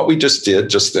what we just did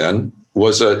just then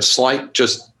was a slight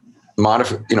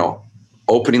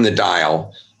opening the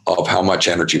dial of how much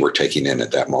energy we're taking in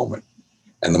at that moment.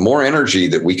 And the more energy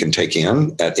that we can take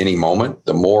in at any moment,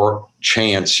 the more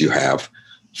chance you have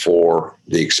for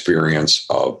the experience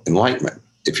of enlightenment.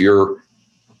 If you're,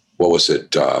 who's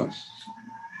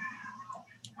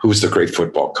the great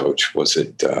football coach? Was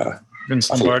it Vince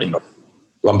Lombardi?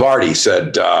 Lombardi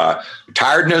said,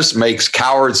 tiredness makes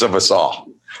cowards of us all,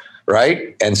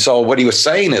 right? And so what he was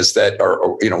saying is that,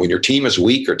 when your team is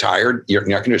weak or tired, you're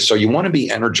not going to. So you want to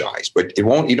be energized, but you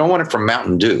don't want it from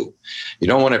Mountain Dew. You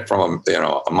don't want it from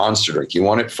a Monster drink. You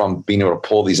want it from being able to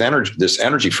pull this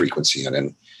energy frequency in,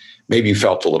 and maybe you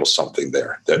felt a little something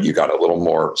there that you got a little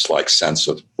more sense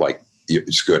of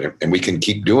it's good, and we can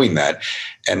keep doing that.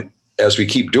 And as we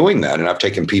keep doing that, and I've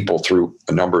taken people through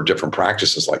a number of different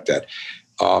practices like that,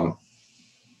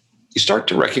 you start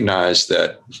to recognize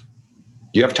that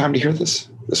you have time to hear this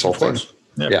whole thing?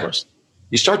 Yeah, of course.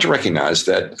 You start to recognize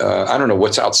that, I don't know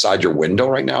what's outside your window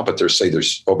right now, but there's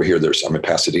over here, I'm in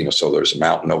Pasadena, so there's a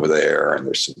mountain over there and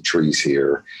there's some trees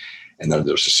here. And then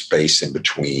there's a space in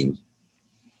between.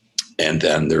 And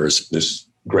then there's this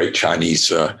great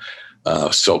Chinese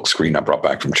silk screen I brought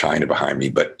back from China behind me.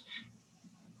 But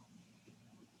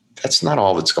that's not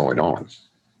all that's going on.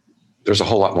 There's a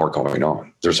whole lot more going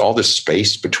on. There's all this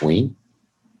space between.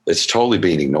 It's totally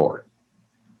being ignored.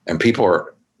 And people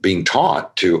are being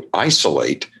taught to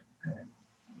isolate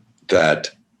that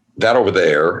over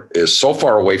there is so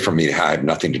far away from me, I have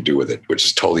nothing to do with it, which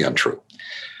is totally untrue.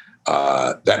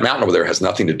 That mountain over there has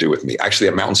nothing to do with me. Actually,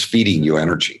 that mountain's feeding you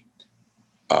energy.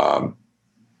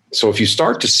 So if you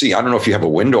start to see, I don't know if you have a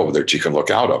window over there that you can look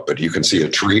out of, but you can see a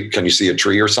tree. Can you see a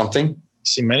tree or something? I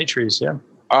see many trees, yeah.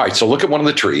 All right, so look at one of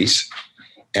the trees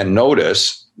and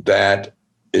notice that,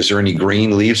 is there any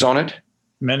green leaves on it?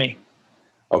 Many.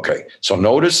 Okay, so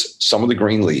notice some of the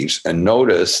green leaves and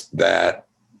notice that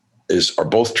are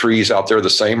both trees out there the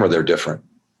same or they're different?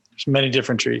 There's many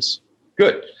different trees.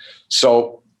 Good.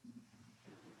 So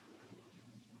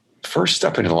first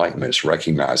step in enlightenment is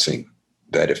recognizing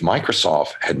that if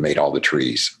Microsoft had made all the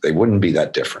trees, they wouldn't be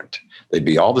that different. They'd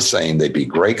be all the same. They'd be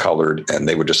gray colored and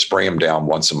they would just spray them down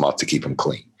once a month to keep them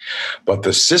clean. But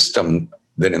the system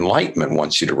that enlightenment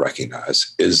wants you to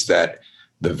recognize is that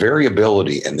the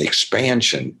variability and the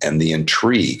expansion and the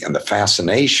intrigue and the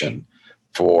fascination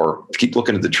keep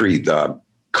looking at the tree, the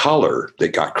color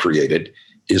that got created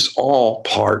is all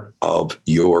part of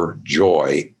your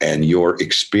joy and your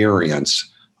experience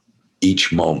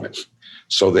each moment.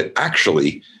 So that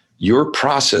actually your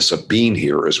process of being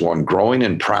here is one growing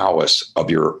in prowess of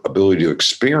your ability to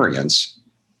experience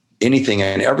anything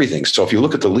and everything. So if you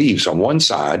look at the leaves on one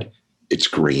side, it's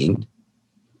green,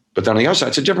 but then on the other side,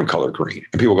 it's a different color green.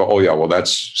 And people go, oh yeah, well,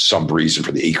 that's some reason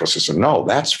for the ecosystem. No,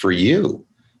 that's for you.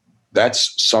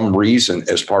 That's some reason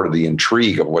as part of the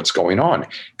intrigue of what's going on.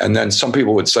 And then some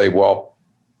people would say, well,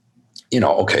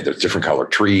 okay, there's different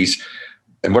colored trees.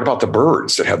 And what about the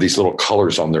birds that have these little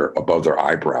colors above their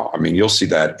eyebrow? I mean, you'll see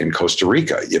that in Costa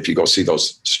Rica. If you go see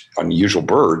those unusual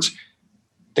birds,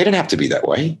 they didn't have to be that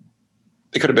way.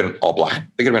 They could have been all black.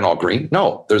 They could have been all green.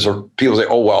 No, people say,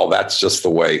 oh, well, that's just the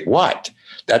way. What?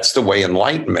 That's the way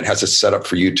enlightenment has it set up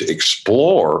for you to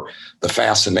explore the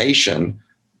fascination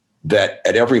that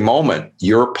at every moment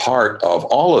you're part of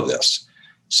all of this.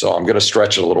 So I'm going to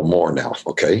stretch it a little more now,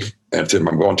 okay? And if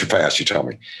I'm going too fast, you tell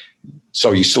me.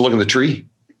 So you still looking at the tree?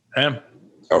 I am.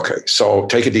 Okay, so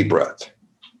take a deep breath.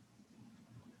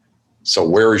 So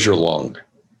where is your lung?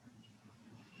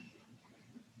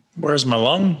 Where's my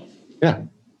lung? Yeah.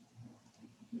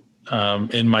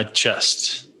 In my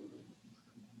chest.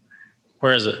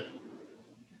 Where is it?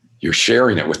 You're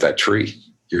sharing it with that tree.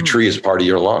 Your tree is part of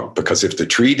your lung, because if the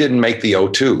tree didn't make the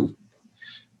O2,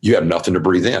 you have nothing to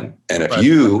breathe in. And if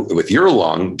you, with your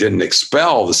lung, didn't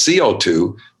expel the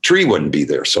CO2, tree wouldn't be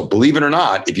there. So believe it or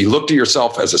not, if you look to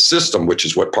yourself as a system, which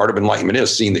is what part of enlightenment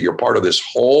is, seeing that you're part of this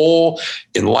whole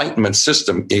enlightenment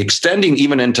system, extending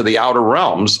even into the outer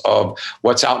realms of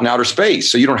what's out in outer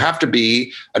space. So you don't have to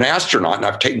be an astronaut, and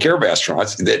I've taken care of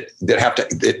astronauts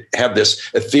that have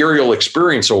this ethereal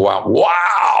experience of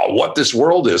wow, what this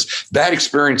world is. That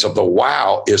experience of the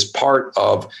wow is part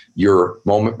of your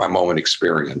moment by moment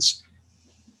experience,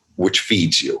 which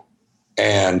feeds you.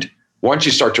 And once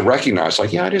you start to recognize,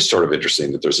 like, yeah, it is sort of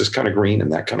interesting that there's this kind of green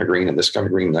and that kind of green and this kind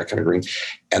of green and that kind of green.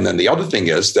 And then the other thing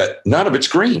is that none of it's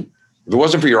green. If it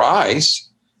wasn't for your eyes,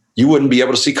 you wouldn't be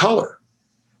able to see color.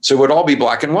 So it would all be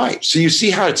black and white. So you see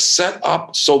how it's set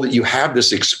up so that you have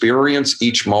this experience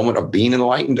each moment of being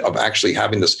enlightened, of actually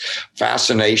having this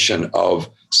fascination of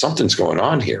something's going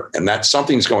on here. And that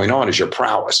something's going on is your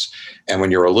prowess. And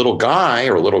when you're a little guy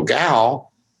or a little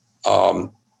gal,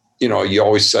 you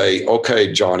always say,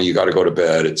 okay, Johnny, you got to go to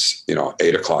bed. It's,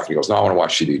 8:00. He goes, no, I want to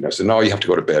watch TV. And I said, no, you have to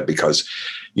go to bed because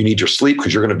you need your sleep,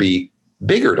 because you're going to be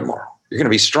bigger tomorrow. You're going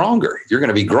to be stronger. You're going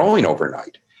to be growing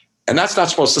overnight. And that's not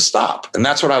supposed to stop. And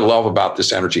that's what I love about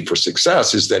this energy for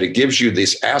success, is that it gives you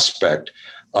this aspect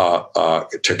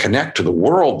to connect to the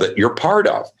world that you're part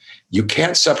of. You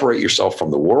can't separate yourself from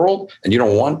the world, and you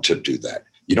don't want to do that.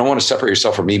 You don't want to separate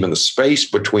yourself from even the space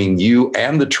between you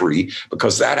and the tree,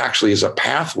 because that actually is a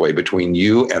pathway between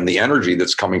you and the energy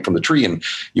that's coming from the tree. And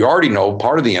you already know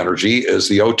part of the energy is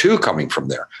the O2 coming from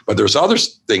there, but there's other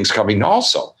things coming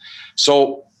also.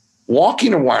 So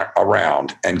walking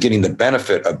around and getting the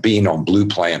benefit of being on Blue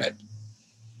Planet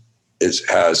is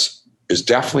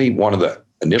definitely one of the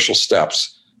initial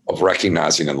steps of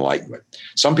recognizing enlightenment.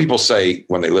 Some people say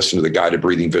when they listen to the guided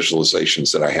breathing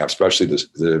visualizations that I have, especially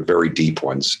the very deep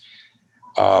ones,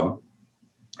 that,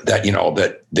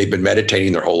 that they've been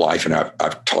meditating their whole life. And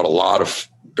I've taught a lot of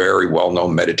very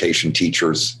well-known meditation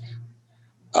teachers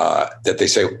that they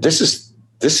say, this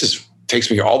is takes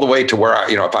me all the way to where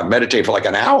if I meditate for like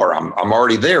an hour, I'm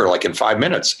already there like in 5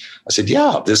 minutes. I said,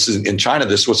 yeah, this is in China.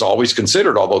 This was always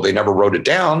considered, although they never wrote it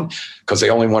down because they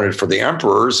only wanted it for the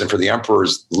emperors and for the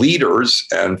emperor's leaders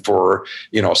and for,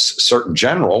 certain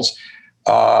generals,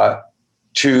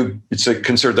 it's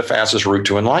considered the fastest route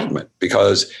to enlightenment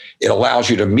because it allows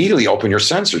you to immediately open your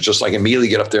sensors, just like immediately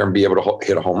get up there and be able to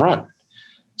hit a home run.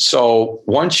 So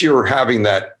once you're having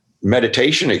that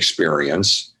meditation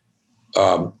experience,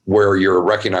 where you're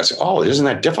recognizing, oh, isn't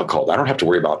that difficult? I don't have to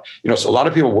worry about, so a lot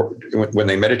of people, when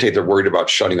they meditate, they're worried about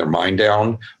shutting their mind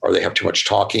down, or they have too much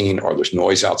talking, or there's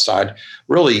noise outside.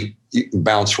 Really, you can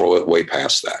bounce way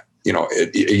past that.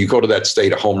 You go to that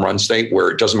state, a home run state, where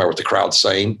it doesn't matter what the crowd's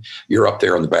saying. You're up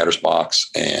there in the batter's box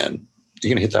and you're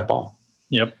going to hit that ball.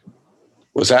 Yep.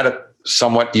 Was that a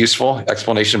somewhat useful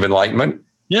explanation of enlightenment?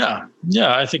 Yeah.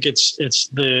 I think it's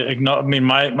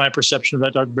my perception of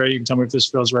that, Dr. Barry, you can tell me if this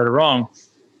feels right or wrong,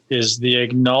 is the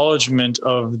acknowledgement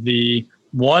of the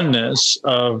oneness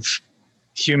of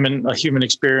a human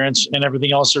experience and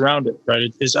everything else around it,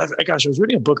 right? I was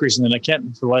reading a book recently, and I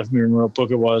can't for the life of me remember what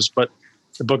book it was, but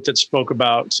the book that spoke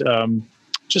about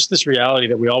just this reality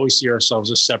that we always see ourselves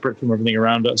as separate from everything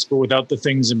around us, but without the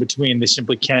things in between, they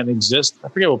simply can't exist. I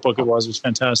forget what book it was. It was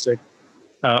fantastic.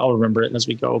 I'll remember it as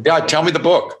we go. Yeah, tell me the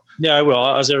book. Yeah, I will.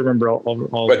 As I remember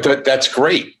all But that's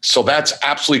great. So that's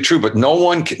absolutely true. But no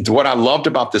one what I loved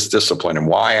about this discipline and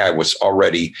why I was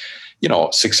already,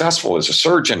 successful as a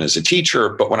surgeon, as a teacher.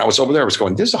 But when I was over there, I was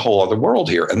going, there's a whole other world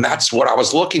here. And that's what I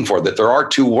was looking for, that there are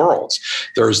two worlds.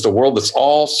 There's the world that's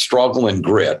all struggle and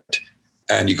grit.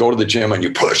 And you go to the gym and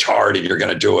you push hard and you're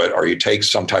going to do it, or you take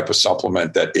some type of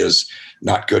supplement that is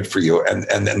not good for you. And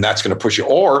then that's going to push you.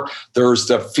 Or there's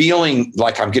the feeling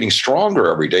like I'm getting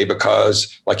stronger every day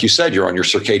because, like you said, you're on your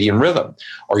circadian rhythm,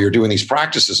 or you're doing these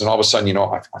practices and all of a sudden,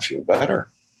 I feel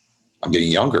better. I'm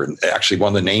getting younger. And actually, one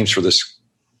of the names for this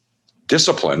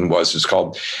discipline is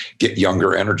called Get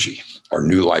Younger Energy or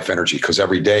New Life Energy, because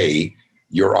every day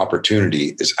your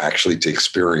opportunity is actually to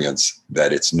experience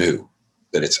that it's new,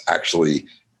 that it's actually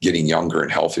getting younger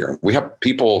and healthier. We have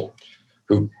people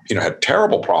who, had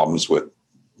terrible problems with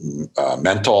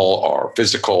mental or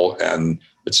physical, and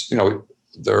it's,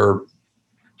 their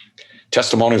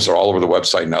testimonials are all over the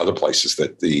website and other places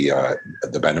that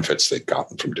the benefits they've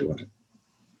gotten from doing it.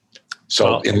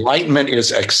 So enlightenment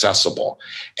is accessible,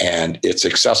 and it's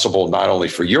accessible not only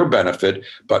for your benefit,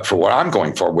 but for what I'm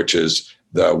going for, which is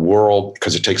the world,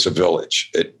 because it takes a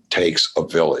village. It takes a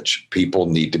village. People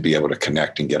need to be able to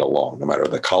connect and get along, no matter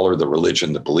the color, the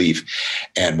religion, the belief.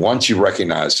 And once you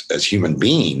recognize as human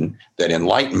being that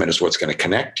enlightenment is what's going to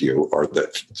connect you, or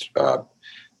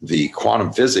the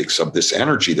quantum physics of this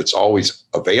energy that's always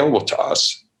available to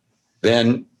us,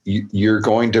 then you're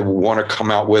going to want to come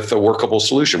out with a workable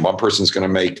solution. One person's going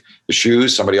to make the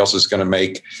shoes. Somebody else is going to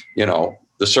make,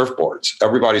 the surfboards.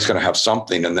 Everybody's going to have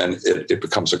something, and then it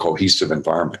becomes a cohesive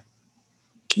environment.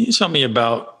 Can you tell me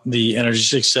about the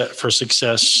energy for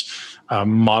success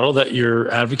model that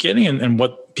you're advocating, and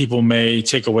what people may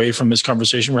take away from this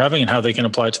conversation we're having and how they can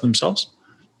apply it to themselves?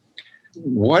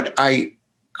 What I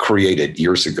created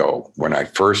years ago when I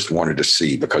first wanted to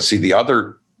see, because the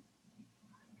other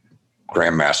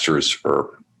grandmasters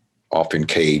are off in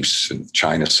caves in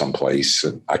China someplace,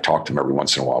 and I talk to them every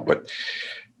once in a while, but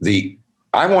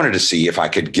I wanted to see if I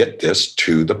could get this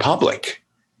to the public.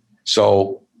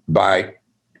 So by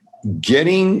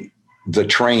getting the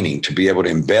training to be able to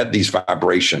embed these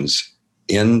vibrations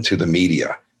into the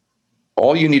media,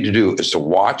 all you need to do is to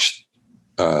watch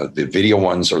the video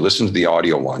ones or listen to the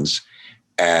audio ones,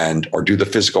 or do the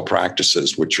physical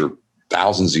practices, which are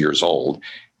thousands of years old.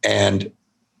 And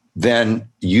then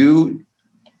you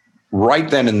right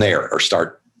then and there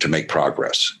start to make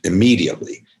progress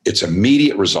immediately. It's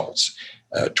immediate results.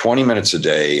 20 minutes a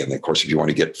day. And of course, if you want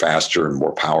to get faster and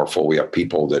more powerful, we have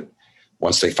people that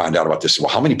once they find out about this, well,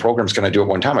 how many programs can I do at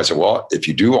one time? I said, well, if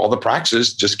you do all the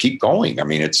practices, just keep going. I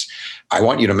mean, I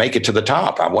want you to make it to the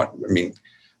top.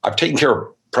 I've taken care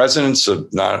of presidents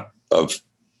of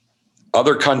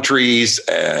other countries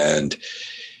and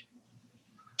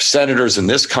senators in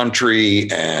this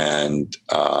country and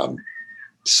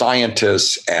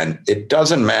scientists. And it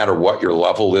doesn't matter what your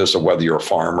level is or whether you're a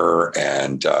farmer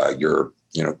and you're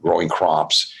growing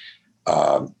crops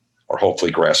or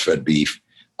hopefully grass-fed beef,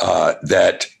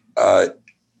 that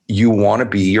you want to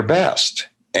be your best.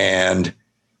 And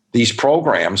these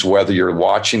programs, whether you're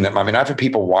watching them, I've had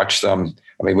people watch them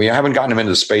I mean, we haven't gotten them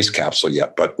into the space capsule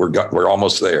yet, but we're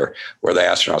almost there where the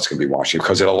astronauts can be watching,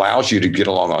 because it allows you to get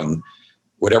along on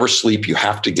whatever sleep you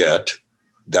have to get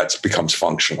that becomes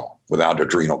functional without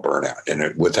adrenal burnout.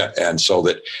 And so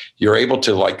that you're able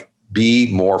to like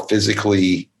be more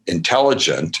physically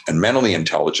intelligent and mentally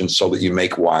intelligent so that you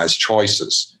make wise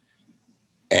choices.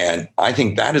 And I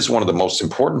think that is one of the most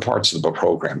important parts of the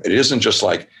program. It isn't just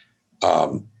like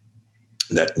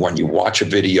that when you watch a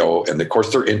video, and of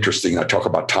course they're interesting. I talk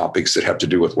about topics that have to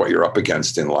do with what you're up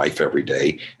against in life every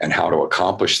day and how to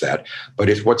accomplish that. But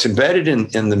what's embedded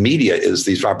in the media is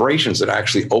these vibrations that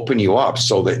actually open you up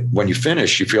so that when you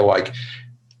finish, you feel like,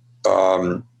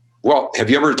 well, have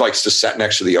you ever like just sat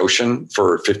next to the ocean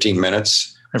for 15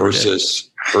 minutes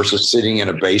versus sitting in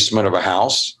a basement of a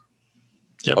house?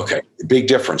 Yep. Okay, big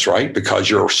difference, right? Because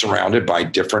you're surrounded by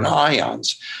different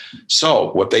ions.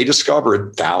 So what they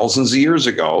discovered thousands of years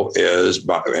ago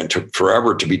and took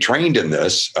forever to be trained in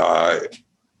this,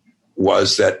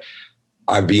 was that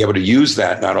I'd be able to use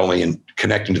that not only in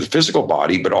connecting to the physical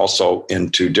body, but also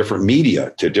into different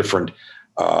media, to different,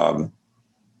 I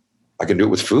can do it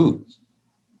with food.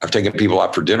 I've taken people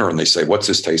out for dinner and they say, what's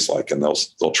this taste like? And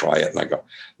they'll try it. And I go,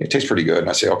 it tastes pretty good. And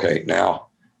I say, okay, now,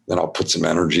 then I'll put some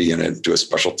energy in it, do a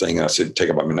special thing. And I said, take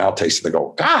a bite, and now taste it. They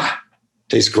go,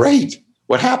 tastes great.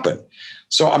 What happened?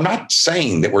 So I'm not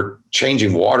saying that we're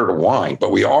changing water to wine,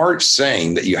 but we are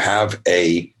saying that you have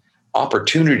a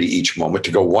opportunity each moment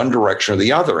to go one direction or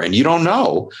the other. And you don't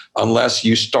know unless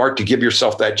you start to give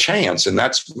yourself that chance. And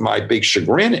that's my big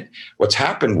chagrin. What's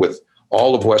happened with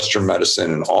all of Western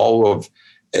medicine and all of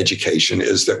education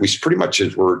is that we pretty much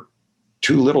were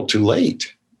too little too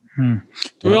late. Do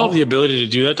we all have the ability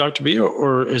to do that, Dr. B,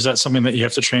 or is that something that you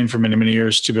have to train for many, many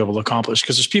years to be able to accomplish?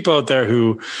 Because there's people out there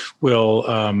who will,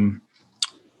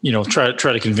 try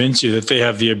to convince you that they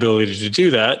have the ability to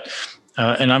do that.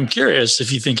 And I'm curious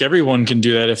if you think everyone can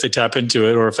do that if they tap into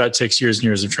it, or if that takes years and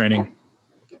years of training.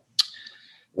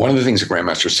 One of the things the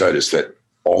Grandmaster said is that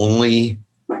only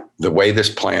the way this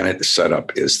planet is set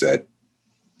up is that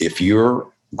if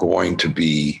you're going to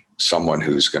be someone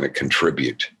who's going to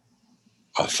contribute,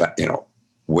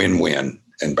 win-win.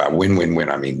 And by win-win-win,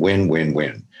 I mean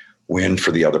win-win-win. Win for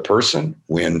the other person,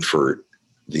 win for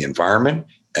the environment,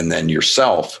 and then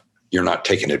yourself. You're not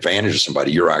taking advantage of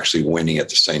somebody. You're actually winning at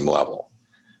the same level.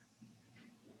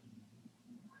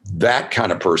 That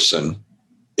kind of person,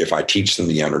 if I teach them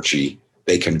the energy,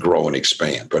 they can grow and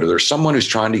expand. But if there's someone who's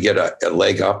trying to get a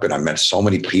leg up, and I met so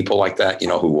many people like that,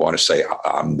 who want to say,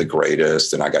 I'm the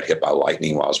greatest, and I got hit by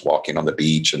lightning while I was walking on the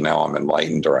beach, and now I'm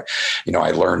enlightened, or,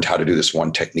 I learned how to do this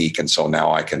one technique, and so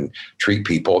now I can treat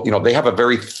people. They have a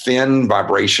very thin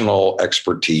vibrational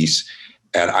expertise,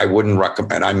 and I wouldn't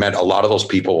recommend. I met a lot of those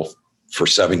people for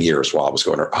 7 years while I was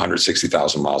going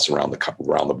 160,000 miles around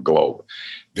the globe,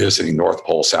 visiting North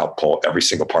Pole, South Pole, every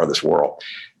single part of this world.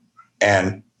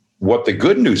 And what the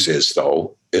good news is,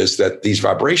 though, is that these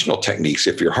vibrational techniques,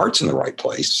 if your heart's in the right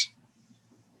place,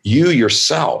 you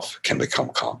yourself can become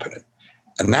competent.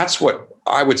 And that's what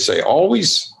I would say.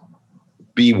 Always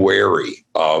be wary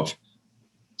of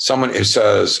someone who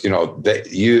says,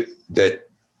 that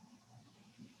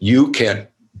you can't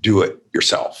do it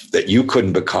yourself, that you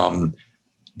couldn't become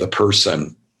the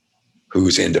person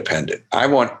who's independent. I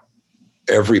want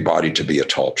everybody to be a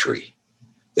tall tree.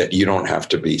 That you don't have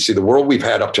to be. See, the world we've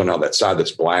had up till now, that side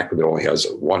that's black, that only has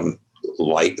one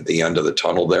light at the end of the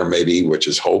tunnel there, maybe, which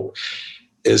is hope,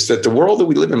 is that the world that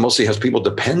we live in mostly has people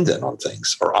dependent on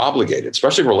things or obligated,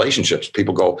 especially relationships.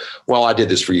 People go, well, I did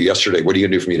this for you yesterday. What are you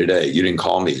going to do for me today? You didn't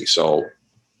call me. So,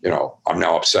 I'm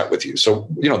now upset with you. So,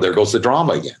 there goes the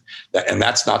drama again. And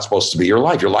that's not supposed to be your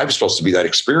life. Your life is supposed to be that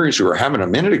experience we were having a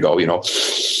minute ago,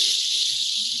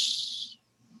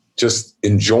 just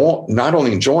not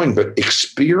only enjoying, but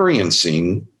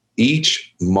experiencing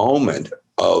each moment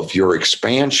of your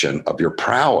expansion, of your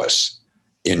prowess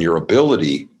in your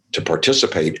ability to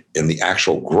participate in the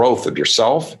actual growth of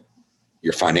yourself,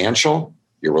 your financial,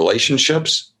 your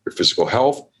relationships, your physical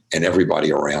health, and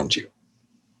everybody around you.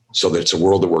 So that it's a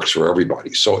world that works for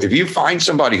everybody. So if you find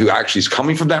somebody who actually is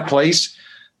coming from that place,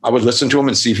 I would listen to them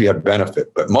and see if you had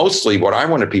benefit. But mostly what I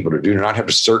wanted people to do, to not have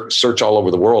to search all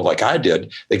over the world like I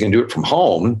did. They can do it from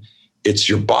home. It's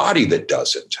your body that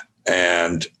does it.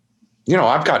 And,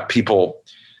 I've got people,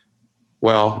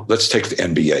 well, let's take the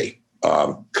NBA,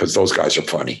 because those guys are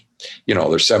funny.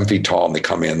 They're 7 feet tall and they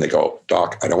come in, they go,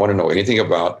 Doc, I don't want to know anything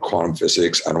about quantum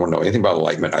physics. I don't want to know anything about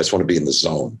enlightenment. I just want to be in the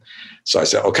zone. So I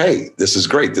said, okay, this is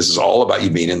great. This is all about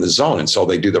you being in the zone. And so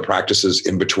they do the practices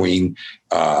in between,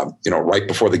 right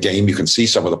before the game. You can see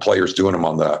some of the players doing them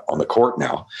on the court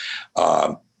now.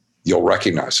 you'll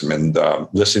recognize them. And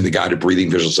listening to guided breathing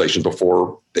visualization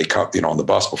before they come, on the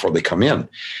bus before they come in.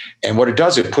 And what it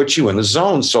does, it puts you in the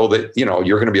zone so that,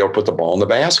 you're going to be able to put the ball in the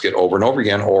basket over and over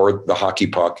again, or the hockey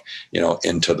puck,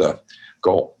 into the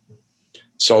goal.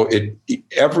 So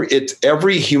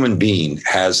every human being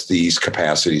has these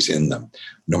capacities in them,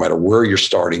 no matter where you're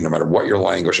starting, no matter what your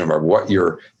language, no matter what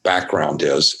your background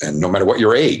is, and no matter what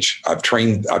your age. I've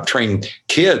trained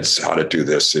kids how to do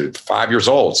this at 5 years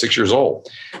old, 6 years old,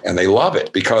 and they love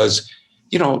it because,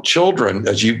 children,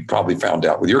 as you probably found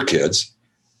out with your kids,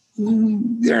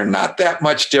 they're not that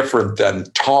much different than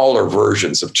taller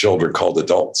versions of children called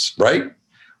adults, right?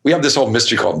 We have this whole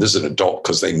mystery called this is an adult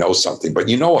because they know something, but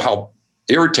you know how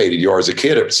irritated you are as a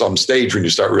kid at some stage when you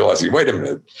start realizing, wait a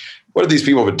minute, what have these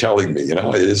people been telling me?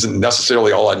 It isn't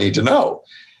necessarily all I need to know.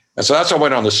 And so that's why I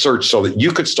went on the search so that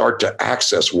you could start to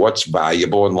access what's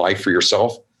valuable in life for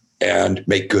yourself and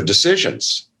make good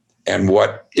decisions and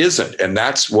what isn't. And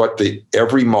that's what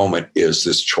every moment is,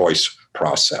 this choice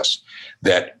process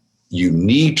that you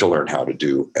need to learn how to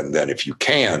do. And then if you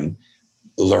can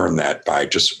learn that by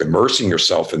just immersing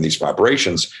yourself in these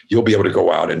vibrations, you'll be able to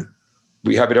go out, and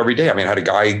we have it every day. I mean, I had a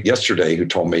guy yesterday who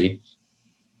told me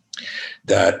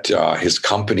that his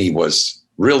company was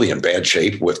really in bad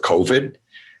shape with COVID.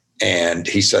 And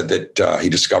he said that he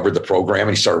discovered the program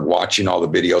and he started watching all the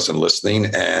videos and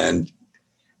listening. And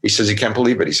he says he can't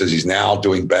believe it. He says he's now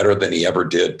doing better than he ever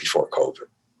did before COVID.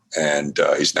 And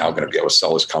he's now going to be able to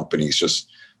sell his company. He's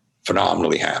just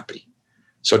phenomenally happy.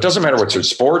 So it doesn't matter whether it's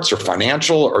sports or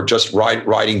financial or just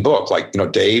writing book. Like,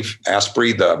 Dave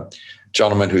Asprey, the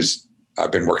gentleman who's I've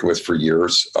been working with for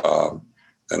years,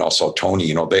 and also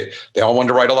Tony, they all wanted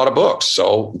to write a lot of books.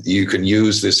 So you can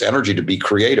use this energy to be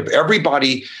creative.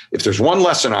 Everybody, if there's one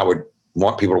lesson I would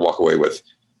want people to walk away with,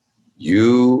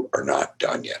 you are not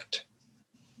done yet.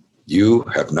 You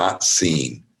have not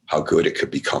seen how good it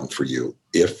could become for you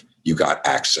if you got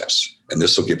access. And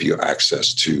this will give you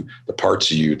access to the parts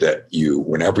of you that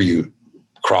whenever you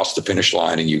cross the finish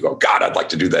line and you go, God, I'd like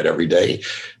to do that every day.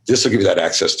 This will give you that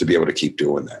access to be able to keep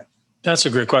doing that. That's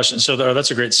a great question. So that's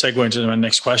a great segue into my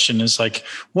next question is like,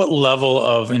 what level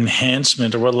of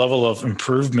enhancement or what level of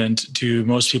improvement do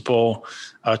most people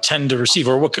tend to receive,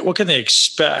 or what can they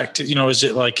expect? Is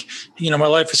it like, my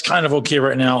life is kind of okay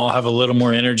right now, I'll have a little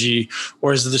more energy,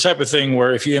 or is it the type of thing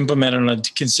where if you implement it on a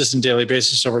consistent daily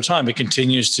basis over time, it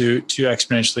continues to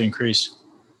exponentially increase?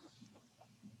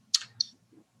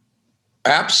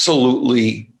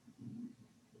 Absolutely,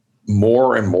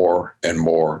 more and more and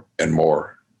more and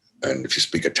more. And if you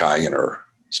speak Italian or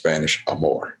Spanish,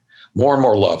 more and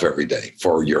more love every day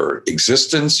for your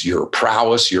existence, your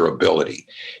prowess, your ability.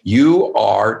 You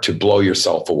are to blow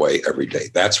yourself away every day.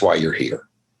 That's why you're here.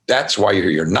 That's why you're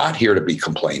here. You're not here to be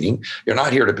complaining. You're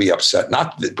not here to be upset,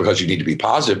 not because you need to be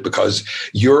positive, because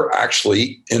you're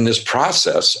actually in this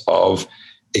process of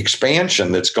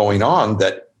expansion that's going on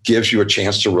that gives you a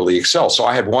chance to really excel. So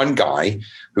I had one guy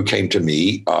who came to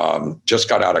me, just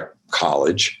got out of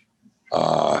college,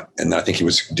 and I think he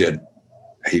did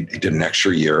an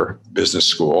extra year business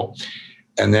school.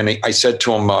 And then I said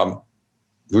to him,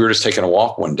 we were just taking a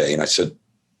walk one day, and I said,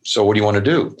 "So what do you want to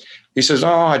do?" He says,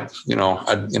 I'm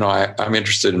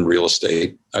interested in real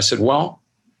estate. I said, well,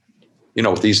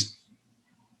 with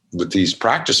these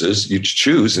practices, you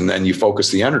choose, and then you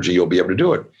focus the energy, you'll be able to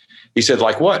do it. He said,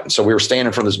 like what? And so we were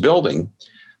standing from this building.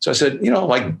 So I said,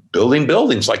 like building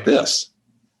buildings like this.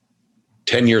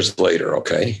 10 years later,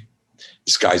 okay,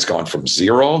 this guy's gone from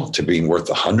zero to being worth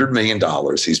 $100 million.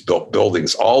 He's built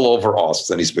buildings all over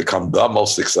Austin. He's become the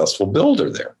most successful builder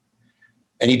there.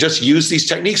 And he just used these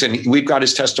techniques, and we've got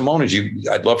his testimonies.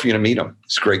 I'd love for you to meet him.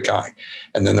 He's a great guy.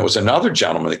 And then there was another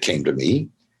gentleman that came to me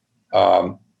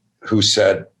who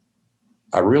said,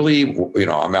 I really,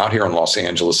 I'm out here in Los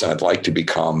Angeles and I'd like to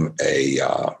become a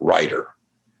writer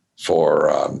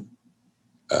for,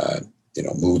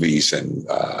 movies and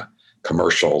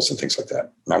commercials and things like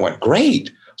that. And I went,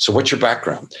 great. So what's your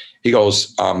background? He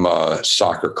goes, I'm a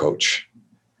soccer coach.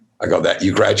 I go, that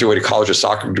you graduated college with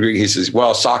soccer degree? He says,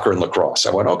 well, soccer and lacrosse.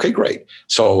 I went, okay, great.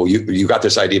 So you got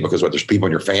this idea because there's people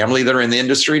in your family that are in the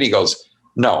industry? And he goes,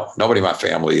 no, nobody in my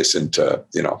family is into,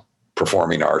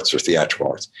 performing arts or theatrical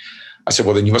arts. I said,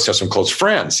 well, then you must have some close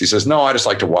friends. He says, no, I just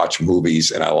like to watch movies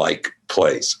and I like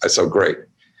plays. I said, great.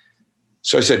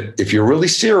 So I said, if you're really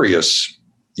serious,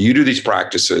 you do these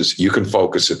practices, you can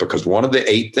focus it, because one of the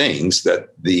 8 things that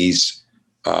these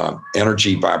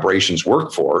energy vibrations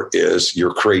work for is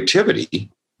your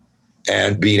creativity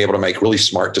and being able to make really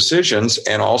smart decisions,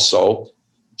 and also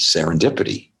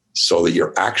serendipity, so that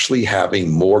you're actually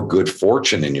having more good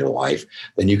fortune in your life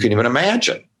than you can even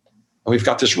imagine. And we've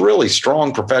got this really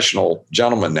strong professional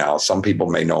gentleman now. Some people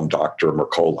may know him, Dr.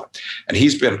 Morguelan. And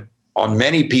he's been on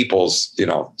many people's,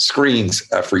 screens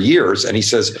for years. And he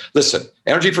says, listen,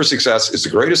 Energy for Success is the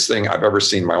greatest thing I've ever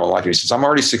seen in my own life. And he says, I'm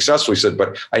already successful. He said,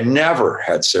 but I never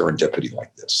had serendipity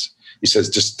like this. He says,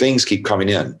 just things keep coming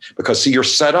in because, see, you're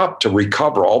set up to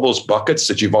recover all those buckets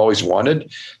that you've always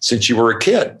wanted since you were a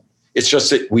kid. It's just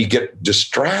that we get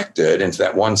distracted into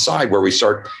that one side where we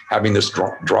start having this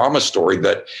drama story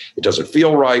that it doesn't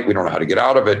feel right. We don't know how to get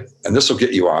out of it. And this will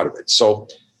get you out of it. So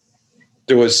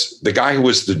there was the guy who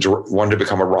was wanted to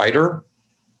become a writer.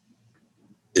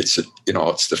 It's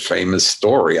the famous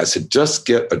story. I said, just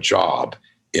get a job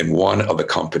in one of the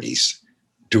companies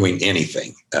doing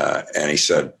anything. And he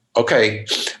said, okay,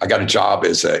 I got a job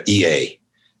as an EA.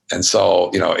 And so,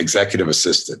 executive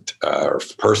assistant or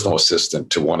personal assistant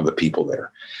to one of the people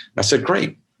there. And I said,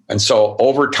 great. And so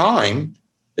over time,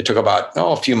 it took about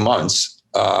a few months.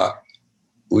 I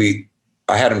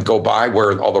had him go by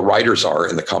where all the writers are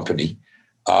in the company.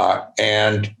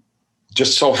 And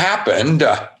just so happened,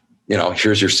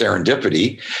 here's your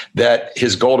serendipity, that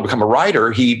his goal to become a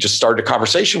writer, he just started a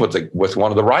conversation with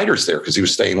one of the writers there because he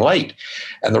was staying late.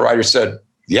 And the writer said,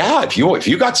 yeah, if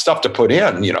you got stuff to put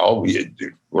in,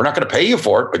 we're not going to pay you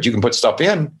for it, but you can put stuff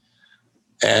in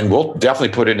and we'll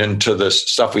definitely put it into the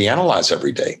stuff we analyze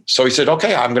every day. So he said,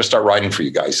 okay, I'm going to start writing for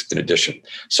you guys in addition.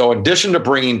 So in addition to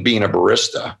being a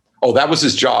barista, that was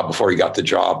his job before he got the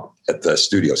job at the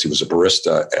studios. He was a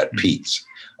barista at Pete's.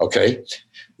 Okay.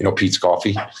 Pete's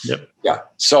Coffee. Yep. Yeah.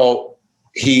 So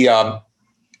he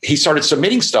started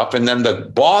submitting stuff. And then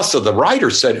the boss of the writer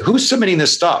said, who's submitting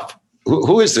this stuff?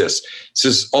 Who is this? He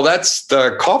says, that's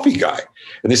the coffee guy.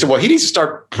 And they said, well, he needs to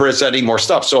start presenting more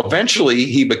stuff. So eventually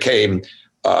he became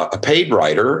a paid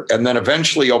writer. And then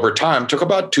eventually over time, took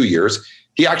about 2 years,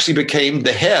 he actually became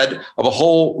the head of a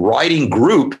whole writing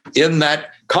group in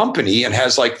that company and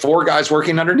has like 4 guys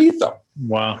working underneath them.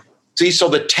 Wow. See, so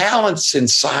the talent's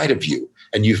inside of you.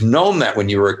 And you've known that when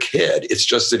you were a kid. It's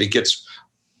just that it gets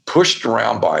pushed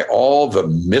around by all the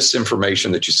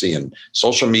misinformation that you see in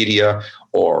social media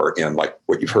or in like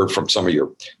what you've heard from some of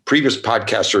your previous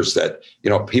podcasters that,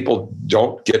 people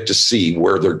don't get to see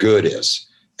where their good is.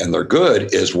 And their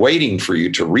good is waiting for you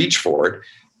to reach for it.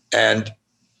 And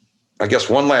I guess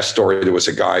one last story, there was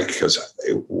a guy, because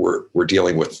we're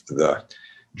dealing with the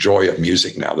joy of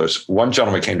music now. There's one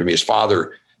gentleman came to me, his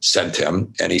father sent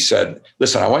him and he said,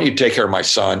 listen, I want you to take care of my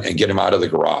son and get him out of the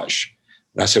garage.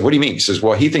 And I said, what do you mean? He says,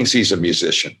 well, he thinks he's a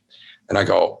musician. And I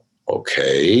go,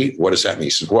 okay, what does that mean? He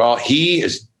says, well, he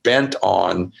is bent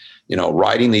on,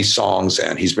 writing these songs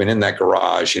and he's been in that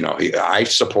garage. I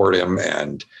support him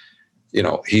and,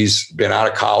 he's been out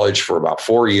of college for about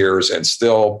 4 years and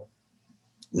still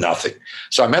nothing.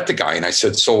 So I met the guy and I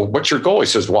said, so what's your goal? He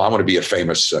says, well, I want to be a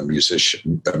famous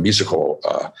musician, a musical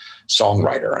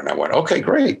songwriter. And I went, okay,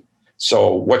 great.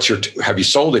 So have you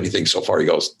sold anything so far? He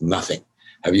goes, nothing.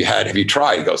 Have you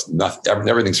tried? He goes, nothing.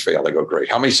 Everything's failed. I go,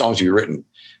 great. How many songs have you written?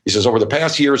 He says, over the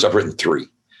past years, I've written 3.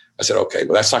 I said, okay,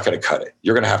 well, that's not going to cut it.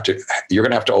 You're going to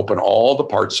have to open all the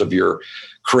parts of your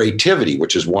creativity,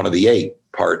 which is one of the 8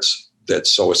 parts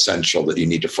that's so essential that you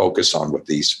need to focus on with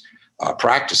these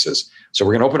practices. So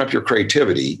we're going to open up your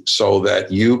creativity so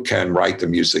that you can write the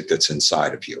music that's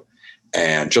inside of you.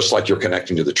 And just like you're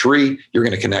connecting to the tree, you're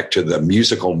going to connect to the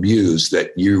musical muse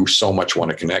that you so much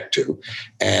want to connect to.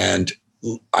 And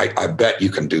I bet you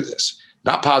can do this.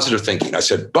 Not positive thinking. I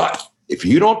said, but if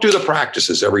you don't do the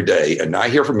practices every day and I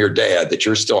hear from your dad that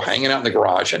you're still hanging out in the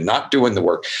garage and not doing the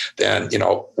work, then,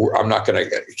 I'm not going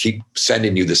to keep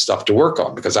sending you this stuff to work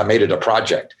on because I made it a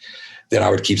project. Then I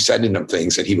would keep sending him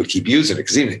things and he would keep using it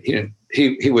because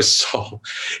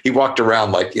he walked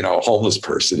around like, a homeless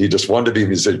person. He just wanted to be a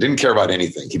musician, didn't care about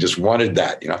anything. He just wanted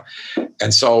that,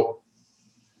 And so,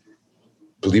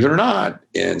 believe it or not,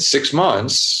 in 6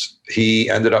 months, he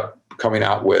ended up coming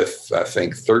out with, I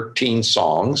think, 13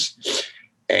 songs.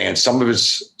 And some of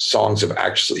his songs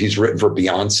he's written for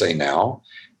Beyonce now.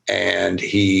 And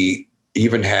he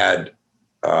even had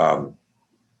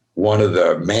one of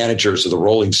the managers of the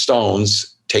Rolling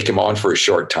Stones take him on for a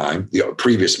short time, the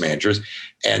previous managers.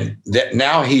 And that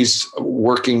now he's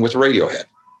working with Radiohead.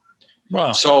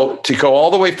 Wow. So to go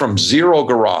all the way from zero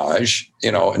garage,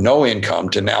 no income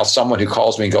to now someone who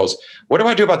calls me and goes, what do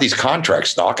I do about these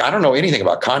contracts, Doc? I don't know anything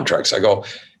about contracts. I go,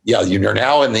 yeah, you're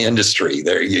now in the industry.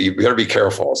 There, you better be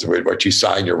careful what you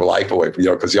sign your life away,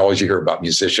 because you hear about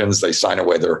musicians, they sign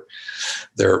away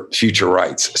their future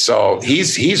rights. So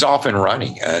he's off and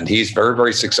running and he's very,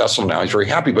 very successful now. He's very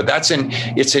happy, but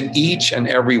it's in each and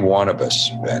every one of us,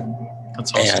 Ben.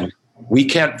 That's awesome. And We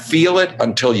can't feel it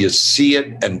until you see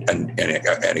it and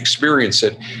experience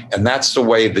it. And that's the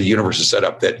way the universe is set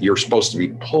up, that you're supposed to be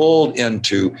pulled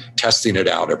into testing it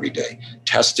out every day,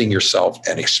 testing yourself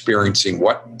and experiencing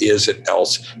what is it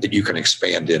else that you can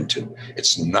expand into.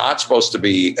 It's not supposed to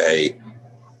be a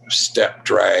step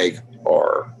drag,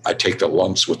 or I take the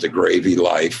lumps with the gravy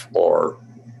life, or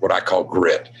what I call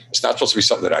grit. It's not supposed to be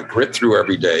something that I grit through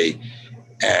every day.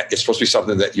 And it's supposed to be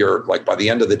something that you're like, by the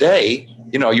end of the day,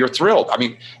 you're thrilled. I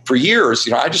mean, for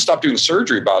years, I just stopped doing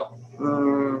surgery about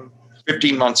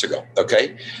 15 months ago.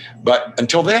 Okay. But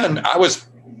until then, I was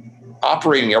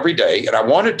operating every day. And I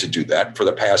wanted to do that for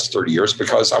the past 30 years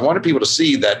because I wanted people to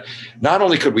see that not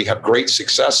only could we have great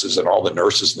successes and all the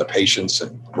nurses and the patients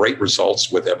and great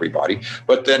results with everybody,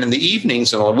 but then in the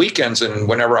evenings and on the weekends and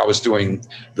whenever I was doing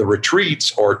the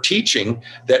retreats or teaching,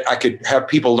 that I could have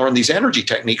people learn these energy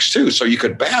techniques too. So you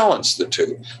could balance the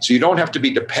two. So you don't have to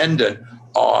be dependent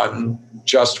on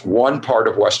just one part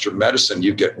of Western medicine.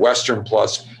 You get Western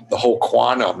plus the whole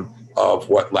quantum of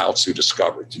what Lao Tzu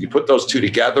discovered. So you put those two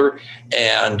together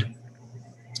and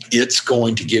it's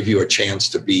going to give you a chance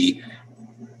to be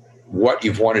what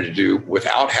you've wanted to do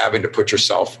without having to put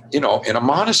yourself, in a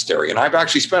monastery. And I've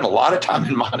actually spent a lot of time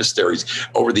in monasteries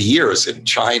over the years in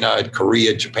China, in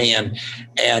Korea, Japan.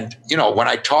 And, when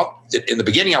I taught in the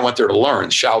beginning, I went there to learn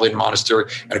Shaolin Monastery.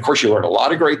 And of course, you learn a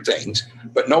lot of great things,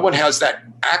 but no one has that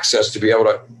access to be able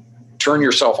to turn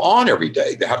yourself on every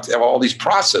day. They have to have all these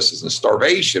processes and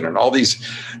starvation and all these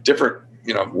different,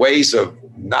 ways of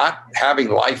not having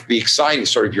life be exciting.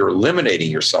 Sort of you're eliminating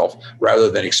yourself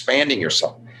rather than expanding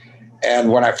yourself.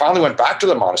 And when I finally went back to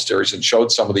the monasteries and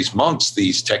showed some of these monks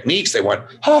these techniques, they went,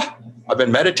 I've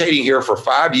been meditating here for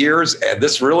 5 years, and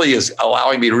this really is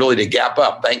allowing me really to gap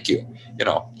up. Thank you.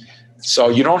 So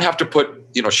you don't have to put,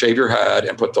 shave your head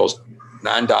and put those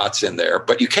 9 dots in there,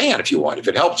 but you can if you want, if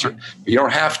it helps you. You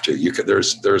don't have to. You could.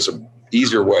 There's an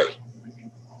easier way.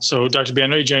 So, Dr. B, I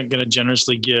know you're going to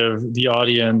generously give the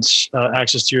audience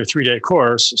access to your 3-day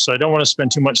course. So I don't want to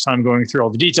spend too much time going through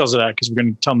all the details of that because we're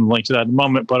going to tell them the link to that in a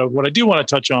moment. But what I do want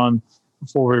to touch on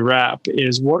before we wrap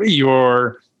is, what are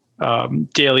your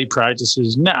daily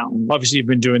practices now? Obviously, you've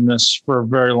been doing this for a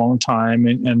very long time,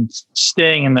 and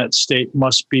staying in that state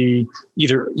must be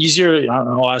either easier.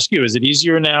 I'll ask you, is it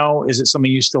easier now? Is it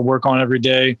something you still work on every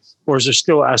day? Or is there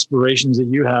still aspirations that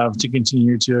you have to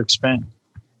continue to expand?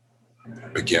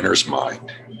 Beginner's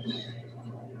mind.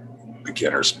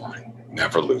 Beginner's mind.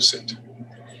 Never lose it.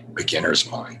 Beginner's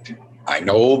mind. I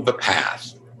know the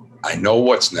path. I know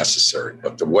what's necessary.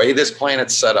 But the way this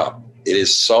planet's set up, it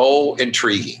is so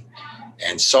intriguing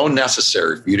and so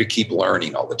necessary for you to keep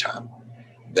learning all the time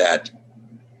that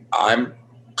I'm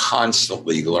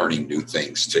constantly learning new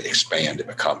things to expand and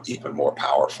become even more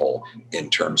powerful in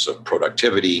terms of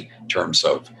productivity, in terms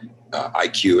of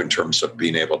IQ, in terms of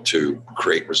being able to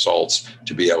create results,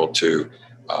 to be able to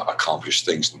accomplish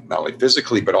things not only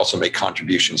physically, but also make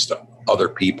contributions to other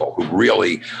people who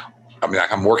really,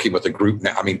 I'm working with a group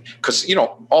now. Because,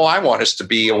 all I want is to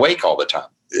be awake all the time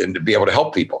and to be able to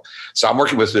help people. So I'm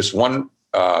working with this one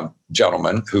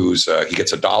gentleman who's he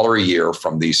gets $1 a year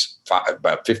from these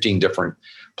about 15 different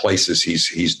places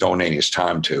he's donating his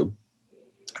time to.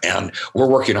 And we're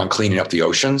working on cleaning up the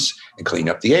oceans and cleaning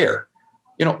up the air.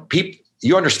 People,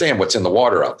 you understand what's in the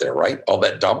water out there, right? All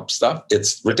that dump stuff.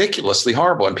 It's ridiculously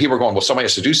horrible. And people are going, well, somebody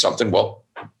has to do something. Well,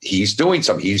 he's doing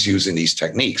something. He's using these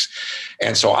techniques.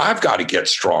 And so I've got to get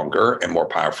stronger and more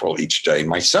powerful each day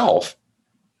myself.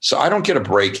 So I don't get a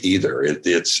break either.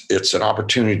 It's an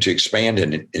opportunity to expand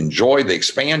and enjoy the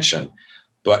expansion.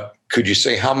 But could you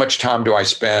say, how much time do I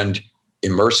spend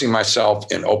immersing myself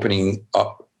and opening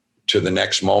up to the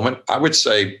next moment? I would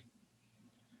say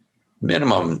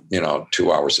minimum,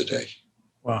 2 hours a day.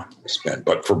 Wow. Spend.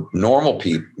 But for normal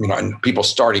people, and people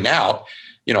starting out,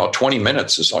 20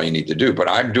 minutes is all you need to do. But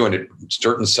I'm doing it in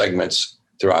certain segments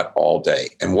throughout all day.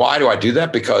 And why do I do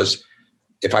that? Because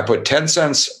if I put 10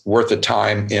 cents worth of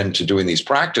time into doing these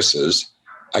practices,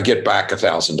 I get back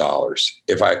 $1,000.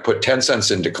 If I put 10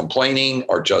 cents into complaining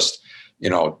or just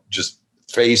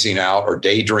phasing out or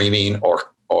daydreaming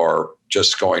or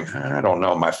just going, I don't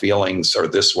know, my feelings are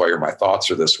this way or my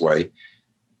thoughts are this way,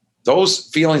 those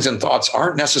feelings and thoughts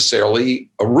aren't necessarily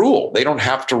a rule. They don't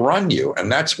have to run you.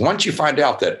 And that's once you find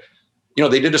out that,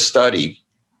 they did a study.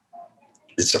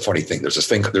 It's a funny thing. There's a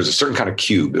certain kind of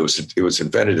cube. It was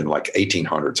invented in like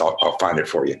 1800s. I'll find it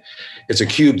for you. It's a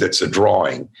cube that's a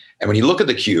drawing. And when you look at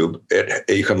the cube,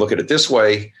 you can look at it this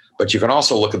way, but you can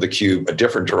also look at the cube a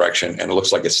different direction and it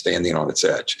looks like it's standing on its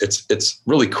edge. It's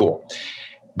really cool,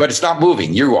 but it's not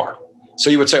moving. You are. So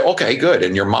you would say, okay, good.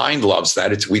 And your mind loves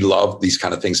that. We love these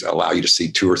kind of things that allow you to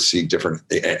see two or three different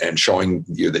and showing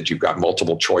you that you've got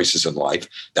multiple choices in life.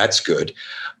 That's good.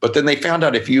 But then they found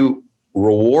out if you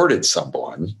rewarded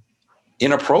someone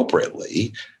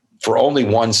inappropriately for only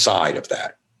one side of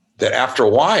that after a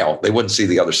while, they wouldn't see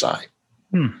the other side.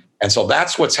 And so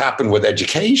that's what's happened with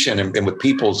education and with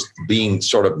people's being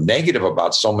sort of negative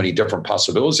about so many different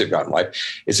possibilities they've got in life,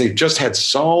 is they've just had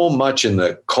so much in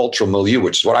the cultural milieu,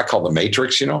 which is what I call the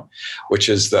matrix, which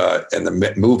is and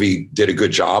the movie did a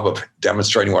good job of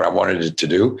demonstrating what I wanted it to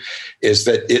do, is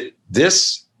that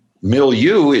this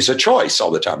milieu is a choice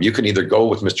all the time. You can either go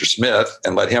with Mr. Smith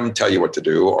and let him tell you what to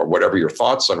do or whatever your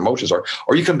thoughts and emotions are,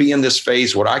 or you can be in this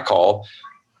phase, what I call,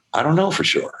 I don't know for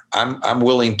sure. I'm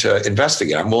willing to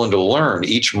investigate. I'm willing to learn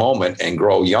each moment and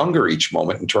grow younger each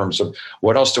moment in terms of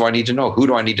what else do I need to know? Who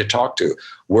do I need to talk to?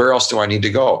 Where else do I need to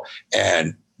go?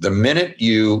 And the minute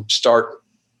you start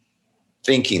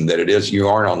thinking that you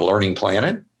aren't on a learning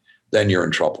planet, then you're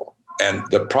in trouble. And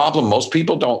the problem most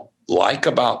people don't like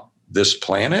about this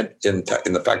planet in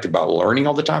the fact about learning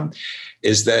all the time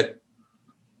is that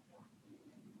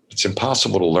it's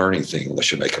impossible to learn anything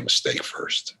unless you make a mistake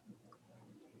first.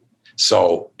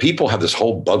 So people have this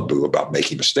whole bugaboo about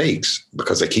making mistakes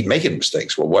because they keep making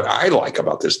mistakes. Well, what I like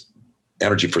about this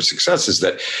energy for success is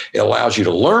that it allows you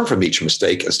to learn from each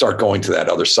mistake and start going to that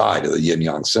other side of the yin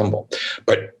yang symbol.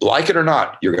 But like it or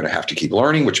not, you're going to have to keep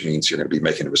learning, which means you're going to be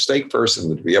making a mistake first.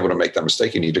 And to be able to make that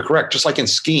mistake, you need to correct. Just like in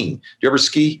skiing. Do you ever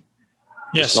ski?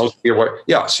 Yes.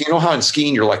 Yeah. So you know how in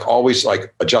skiing, you're like always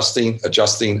like adjusting. Well,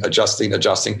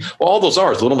 all those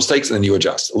are little mistakes and then you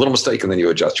adjust, a little mistake and then you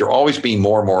adjust. You're always being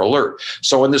more and more alert.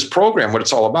 So in this program, what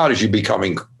it's all about is you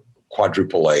becoming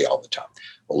quadruple A all the time.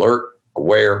 Alert,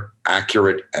 aware,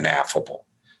 accurate, and affable.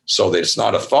 So that it's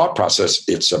not a thought process,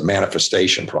 it's a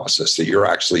manifestation process that you're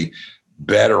actually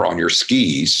better on your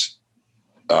skis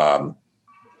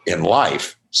in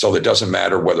life. So it doesn't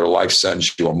matter whether life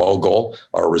sends you a mogul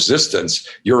or a resistance,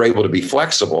 you're able to be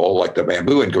flexible like the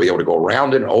bamboo and be able to go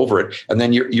around it and over it. And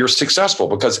then you're successful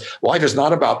because life is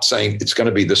not about saying it's going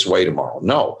to be this way tomorrow.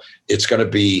 No, it's going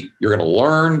to be, you're going to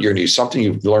learn, you're going to use something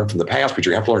you've learned from the past, but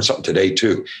you're going to have to learn something today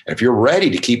too. And if you're ready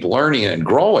to keep learning and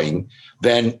growing,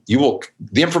 then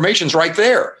the information's right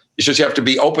there. It's just you have to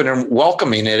be open and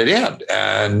welcoming it in.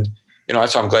 And,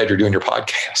 that's why I'm glad you're doing your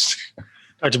podcast.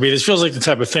 Dr. B, this feels like the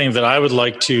type of thing that I would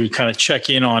like to kind of check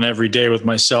in on every day with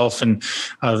myself. And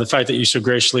the fact that you so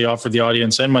graciously offered the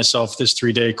audience and myself this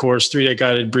 3-day course, 3-day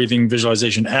guided breathing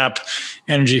visualization app,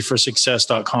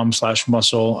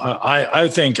 energyforsuccess.com/muscle. I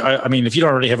think, if you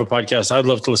don't already have a podcast, I'd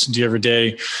love to listen to you every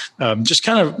day. Just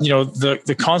kind of,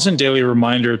 the constant daily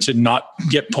reminder to not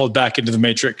get pulled back into the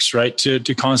matrix, right? To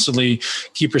constantly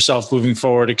keep yourself moving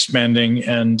forward, expanding,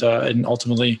 and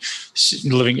ultimately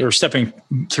living or stepping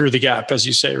through the gap, as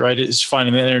you say, right? Is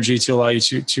finding the energy to allow you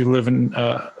to live in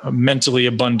a mentally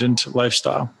abundant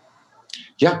lifestyle.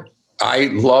 Yeah, I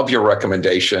love your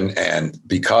recommendation. And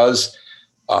because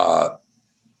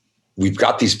we've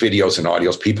got these videos and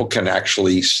audios, people can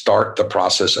actually start the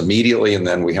process immediately. And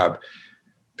then we have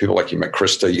people like you met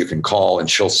Krista, you can call and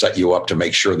she'll set you up to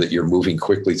make sure that you're moving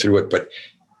quickly through it. But,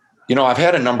 I've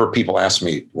had a number of people ask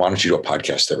me, why don't you do a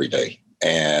podcast every day?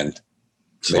 And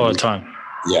it's a lot of time.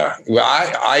 Yeah. Well,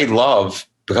 I love,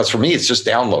 because for me, it's just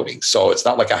downloading. So it's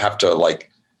not like I have to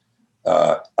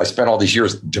I spent all these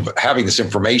years having this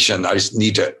information. I just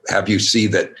need to have you see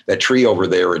that tree over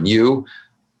there and you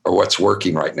are what's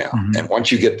working right now. Mm-hmm. And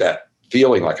once you get that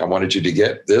feeling like I wanted you to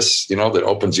get this, that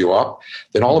opens you up,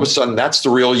 then all of a sudden that's the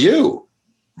real you.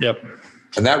 Yep.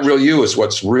 And that real you is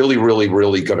what's really, really,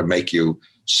 really going to make you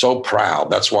so proud.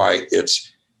 That's why it's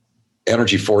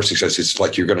energy for success. It's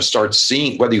like you're going to start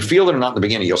seeing, whether you feel it or not in the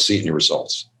beginning, you'll see it in your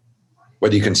results.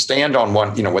 Whether you can stand on one,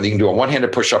 whether you can do a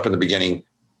one-handed push-up in the beginning,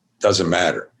 doesn't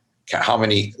matter.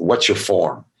 What's your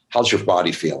form? How's your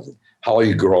body feeling? How are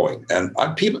you growing? And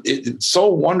it's so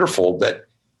wonderful that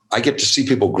I get to see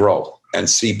people grow and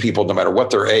see people, no matter what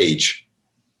their age,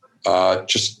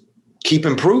 just keep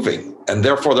improving. And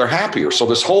therefore they're happier. So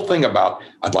this whole thing about,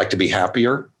 I'd like to be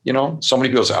happier, so many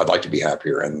people say, I'd like to be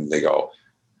happier. And they go,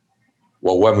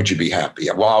 well, when would you be happy?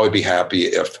 Well, I would be happy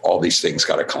if all these things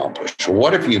got accomplished. Well,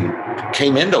 what if you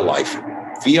came into life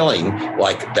feeling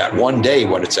like that one day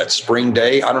when it's that spring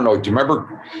day? I don't know. Do you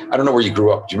remember? I don't know where you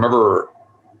grew up. Do you remember?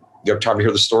 You have time to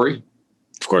hear the story?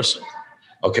 Of course.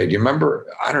 Okay. Do you remember?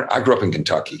 I grew up in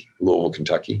Kentucky, Louisville,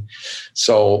 Kentucky.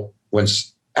 So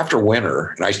after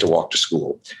winter, and I used to walk to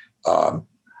school,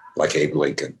 like Abe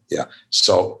Lincoln. Yeah.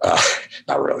 So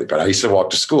not really, but I used to walk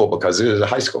to school because it was a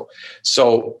high school.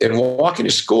 So in walking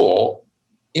to school,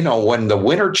 when the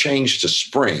winter changed to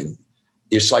spring,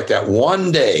 it's like that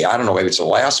one day, I don't know, maybe it's the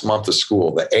last month of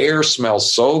school, the air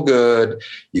smells so good.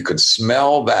 You could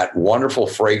smell that wonderful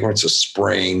fragrance of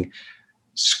spring.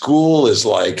 School is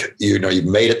like, you've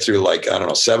made it through like, I don't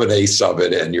know, 7/8 of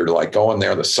it. And you're like going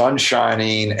there, the sun's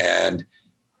shining and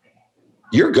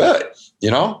you're good.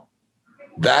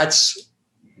 That's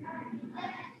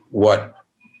what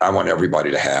I want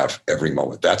everybody to have every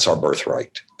moment. That's our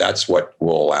birthright. That's what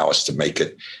will allow us to make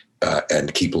it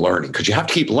and keep learning, because you have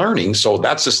to keep learning. So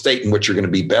that's the state in which you're going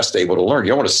to be best able to learn. You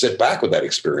don't want to sit back with that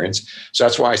experience. So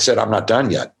that's why I said I'm not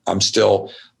done yet. I'm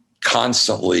still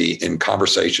constantly in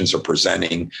conversations or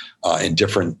presenting in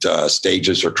different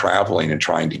stages or traveling and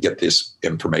trying to get this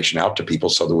information out to people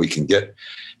so that we can get,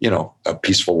 a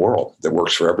peaceful world that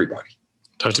works for everybody.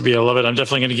 Dr. B, I love it. I'm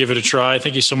definitely going to give it a try.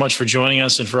 Thank you so much for joining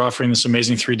us and for offering this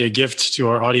amazing 3-day gift to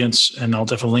our audience. And I'll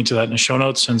definitely link to that in the show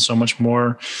notes and so much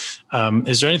more.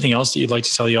 Is there anything else that you'd like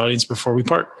to tell the audience before we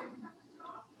part?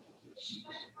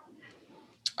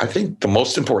 I think the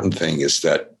most important thing is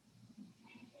that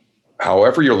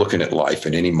however you're looking at life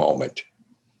in any moment,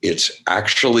 it's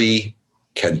actually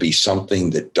can be something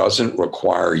that doesn't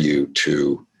require you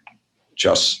to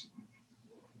just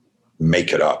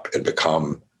make it up and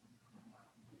become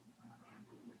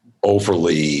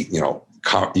overly, you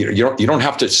don't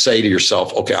have to say to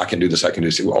yourself, okay, I can do this,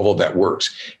 although that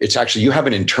works. It's actually, you have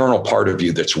an internal part of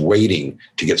you that's waiting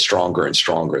to get stronger and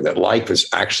stronger, that life is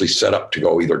actually set up to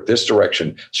go either this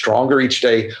direction, stronger each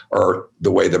day, or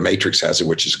the way the matrix has it,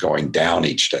 which is going down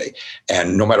each day.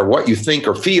 And no matter what you think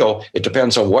or feel, it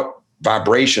depends on what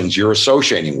vibrations you're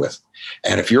associating with.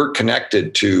 And if you're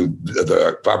connected to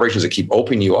the vibrations that keep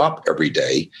opening you up every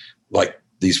day, like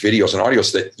these videos and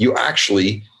audios, that you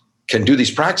actually can do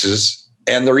these practices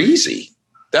and they're easy.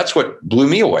 That's what blew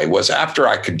me away, was after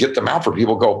I could get them out for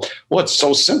people go, well, it's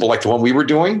so simple, like the one we were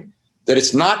doing, that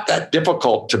it's not that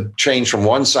difficult to change from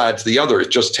one side to the other. It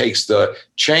just takes the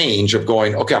change of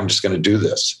going, okay, I'm just going to do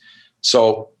this.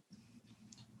 So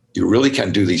you really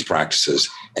can do these practices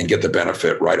and get the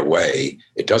benefit right away.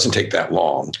 It doesn't take that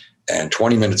long, and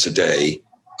 20 minutes a day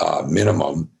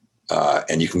minimum,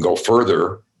 and you can go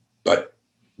further, but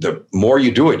the more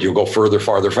you do it, you'll go further,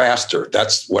 farther, faster.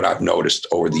 That's what I've noticed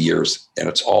over the years. And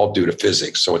it's all due to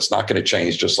physics. So it's not going to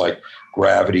change, just like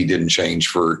gravity didn't change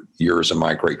for years of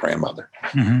my great-grandmother.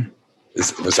 Mm-hmm.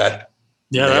 Was that?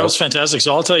 Yeah, that was fantastic.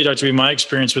 So I'll tell you, Dr. B, my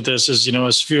experience with this is,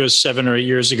 as few as 7 or 8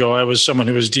 years ago, I was someone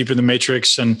who was deep in the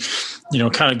matrix and,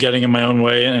 kind of getting in my own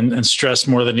way and stressed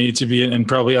more than I needed to be, and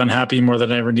probably unhappy more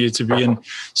than I ever needed to be. And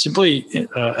simply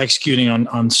executing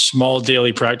on small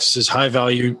daily practices, high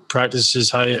value practices,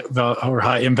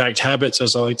 high impact habits,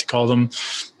 as I like to call them,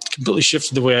 completely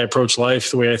shifted the way I approach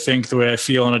life, the way I think, the way I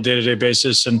feel on a day-to-day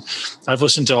basis. And I've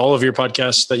listened to all of your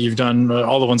podcasts that you've done,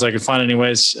 all the ones I could find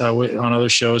anyways, on other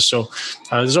shows. So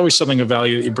there's always something of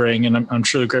value that you bring. And I'm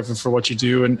truly grateful for what you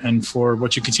do and for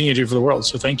what you continue to do for the world.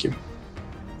 So thank you.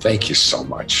 Thank you so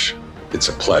much. It's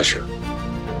a pleasure.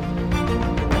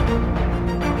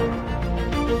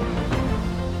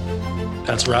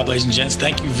 That's a wrap, ladies and gents.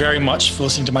 Thank you very much for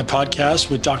listening to my podcast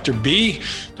with Dr. B,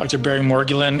 Dr. Barry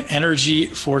Morguelan. Energy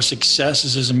for Success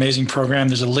is his amazing program.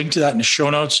 There's a link to that in the show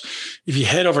notes. If you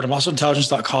head over to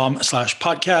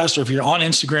muscleintelligence.com/podcast, or if you're on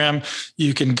Instagram,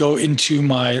 you can go into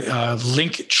my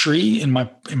link tree in my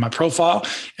profile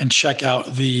and check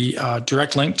out the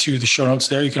direct link to the show notes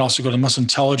there. You can also go to Muscle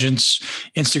Intelligence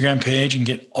Instagram page and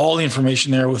get all the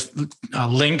information there with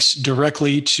links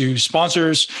directly to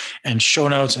sponsors and show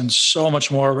notes and so much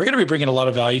more. We're going to be bringing a lot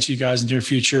of value to you guys in the near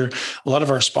future. A lot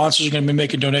of our sponsors are going to be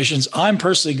making donations. I'm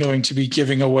personally going to be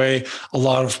giving away a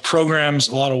lot of programs,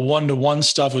 a lot of one-to-one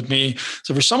stuff with me.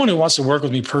 So for someone who wants to work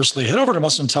with me personally, head over to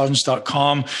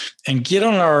muscleintelligence.com and get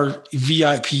on our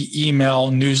VIP email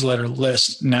newsletter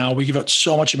list. Now, we give out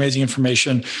so much amazing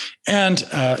information. And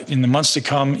in the months to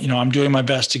come, I'm doing my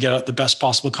best to get out the best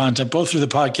possible content, both through the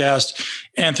podcast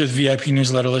and through the VIP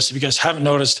newsletter list. If you guys haven't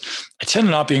noticed, I tend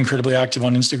to not be incredibly active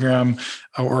on Instagram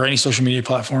or any social media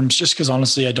platforms, just because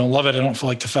honestly, I don't love it. I don't feel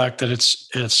like the fact that it's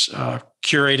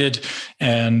curated,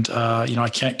 and I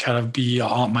can't kind of be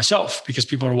myself because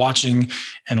people are watching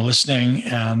and listening,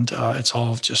 and it's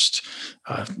all just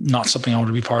not something I want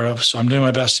to be part of. So I'm doing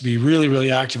my best to be really,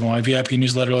 really active on my VIP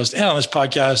newsletter list and on this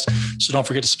podcast. So don't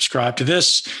forget to subscribe to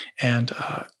this and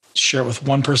share it with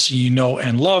one person you know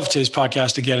and love. Today's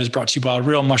podcast, again, is brought to you by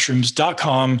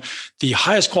realmushrooms.com, the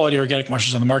highest quality organic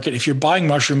mushrooms on the market. If you're buying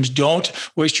mushrooms, don't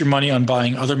waste your money on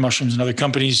buying other mushrooms and other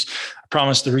companies. I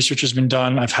promise the research has been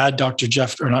done. I've had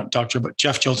Jeff Chilton on the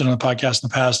podcast in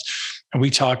the past, and we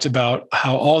talked about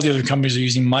how all the other companies are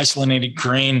using mycelineated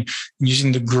grain and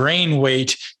using the grain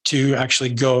weight to actually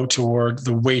go toward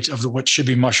the weight of what should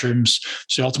be mushrooms.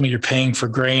 So ultimately you're paying for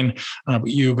grain. I don't know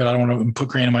about you, but I don't want to put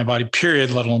grain in my body,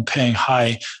 period, let alone paying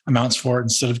high amounts for it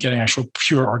instead of getting actual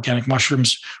pure organic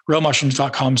mushrooms.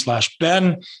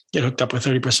 realmushrooms.com/Ben. Get hooked up with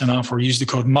 30% off, or use the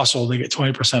code MUSCLE to get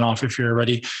 20% off if you're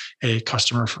already a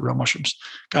customer for Real Mushrooms.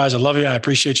 Guys, I love you. I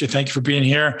appreciate you. Thank you for being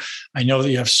here. I know that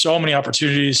you have so many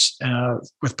opportunities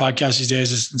with podcasts these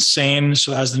days. It's insane.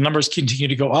 So as the numbers continue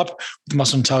to go up with the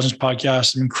Muscle Intelligence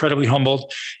Podcast, I'm incredibly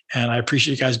humbled, and I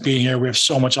appreciate you guys being here. We have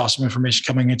so much awesome information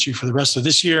coming at you for the rest of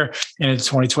this year and into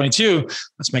 2022.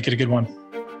 Let's make it a good one.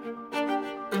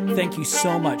 Thank you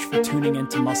so much for tuning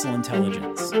into Muscle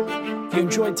Intelligence. If you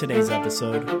enjoyed today's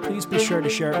episode, please be sure to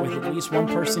share it with at least one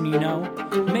person you know.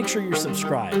 Make sure you're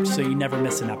subscribed so you never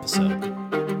miss an episode.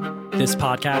 This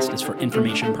podcast is for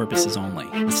information purposes only.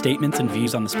 The statements and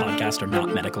views on this podcast are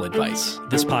not medical advice.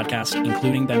 This podcast,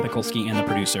 including Ben Mikulski and the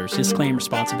producers, disclaim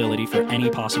responsibility for any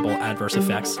possible adverse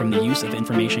effects from the use of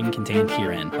information contained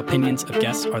herein. Opinions of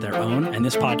guests are their own, and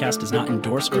this podcast does not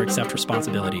endorse or accept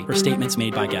responsibility for statements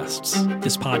made by guests.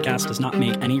 This podcast does not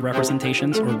make any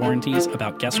representations or warranties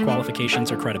about guest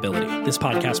qualifications or credibility. This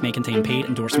podcast may contain paid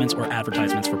endorsements or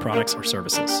advertisements for products or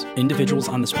services. Individuals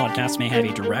on this podcast may have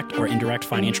a direct or indirect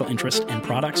financial interest in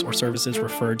products or services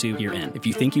referred to herein. If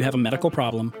you think you have a medical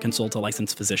problem, consult a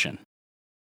licensed physician.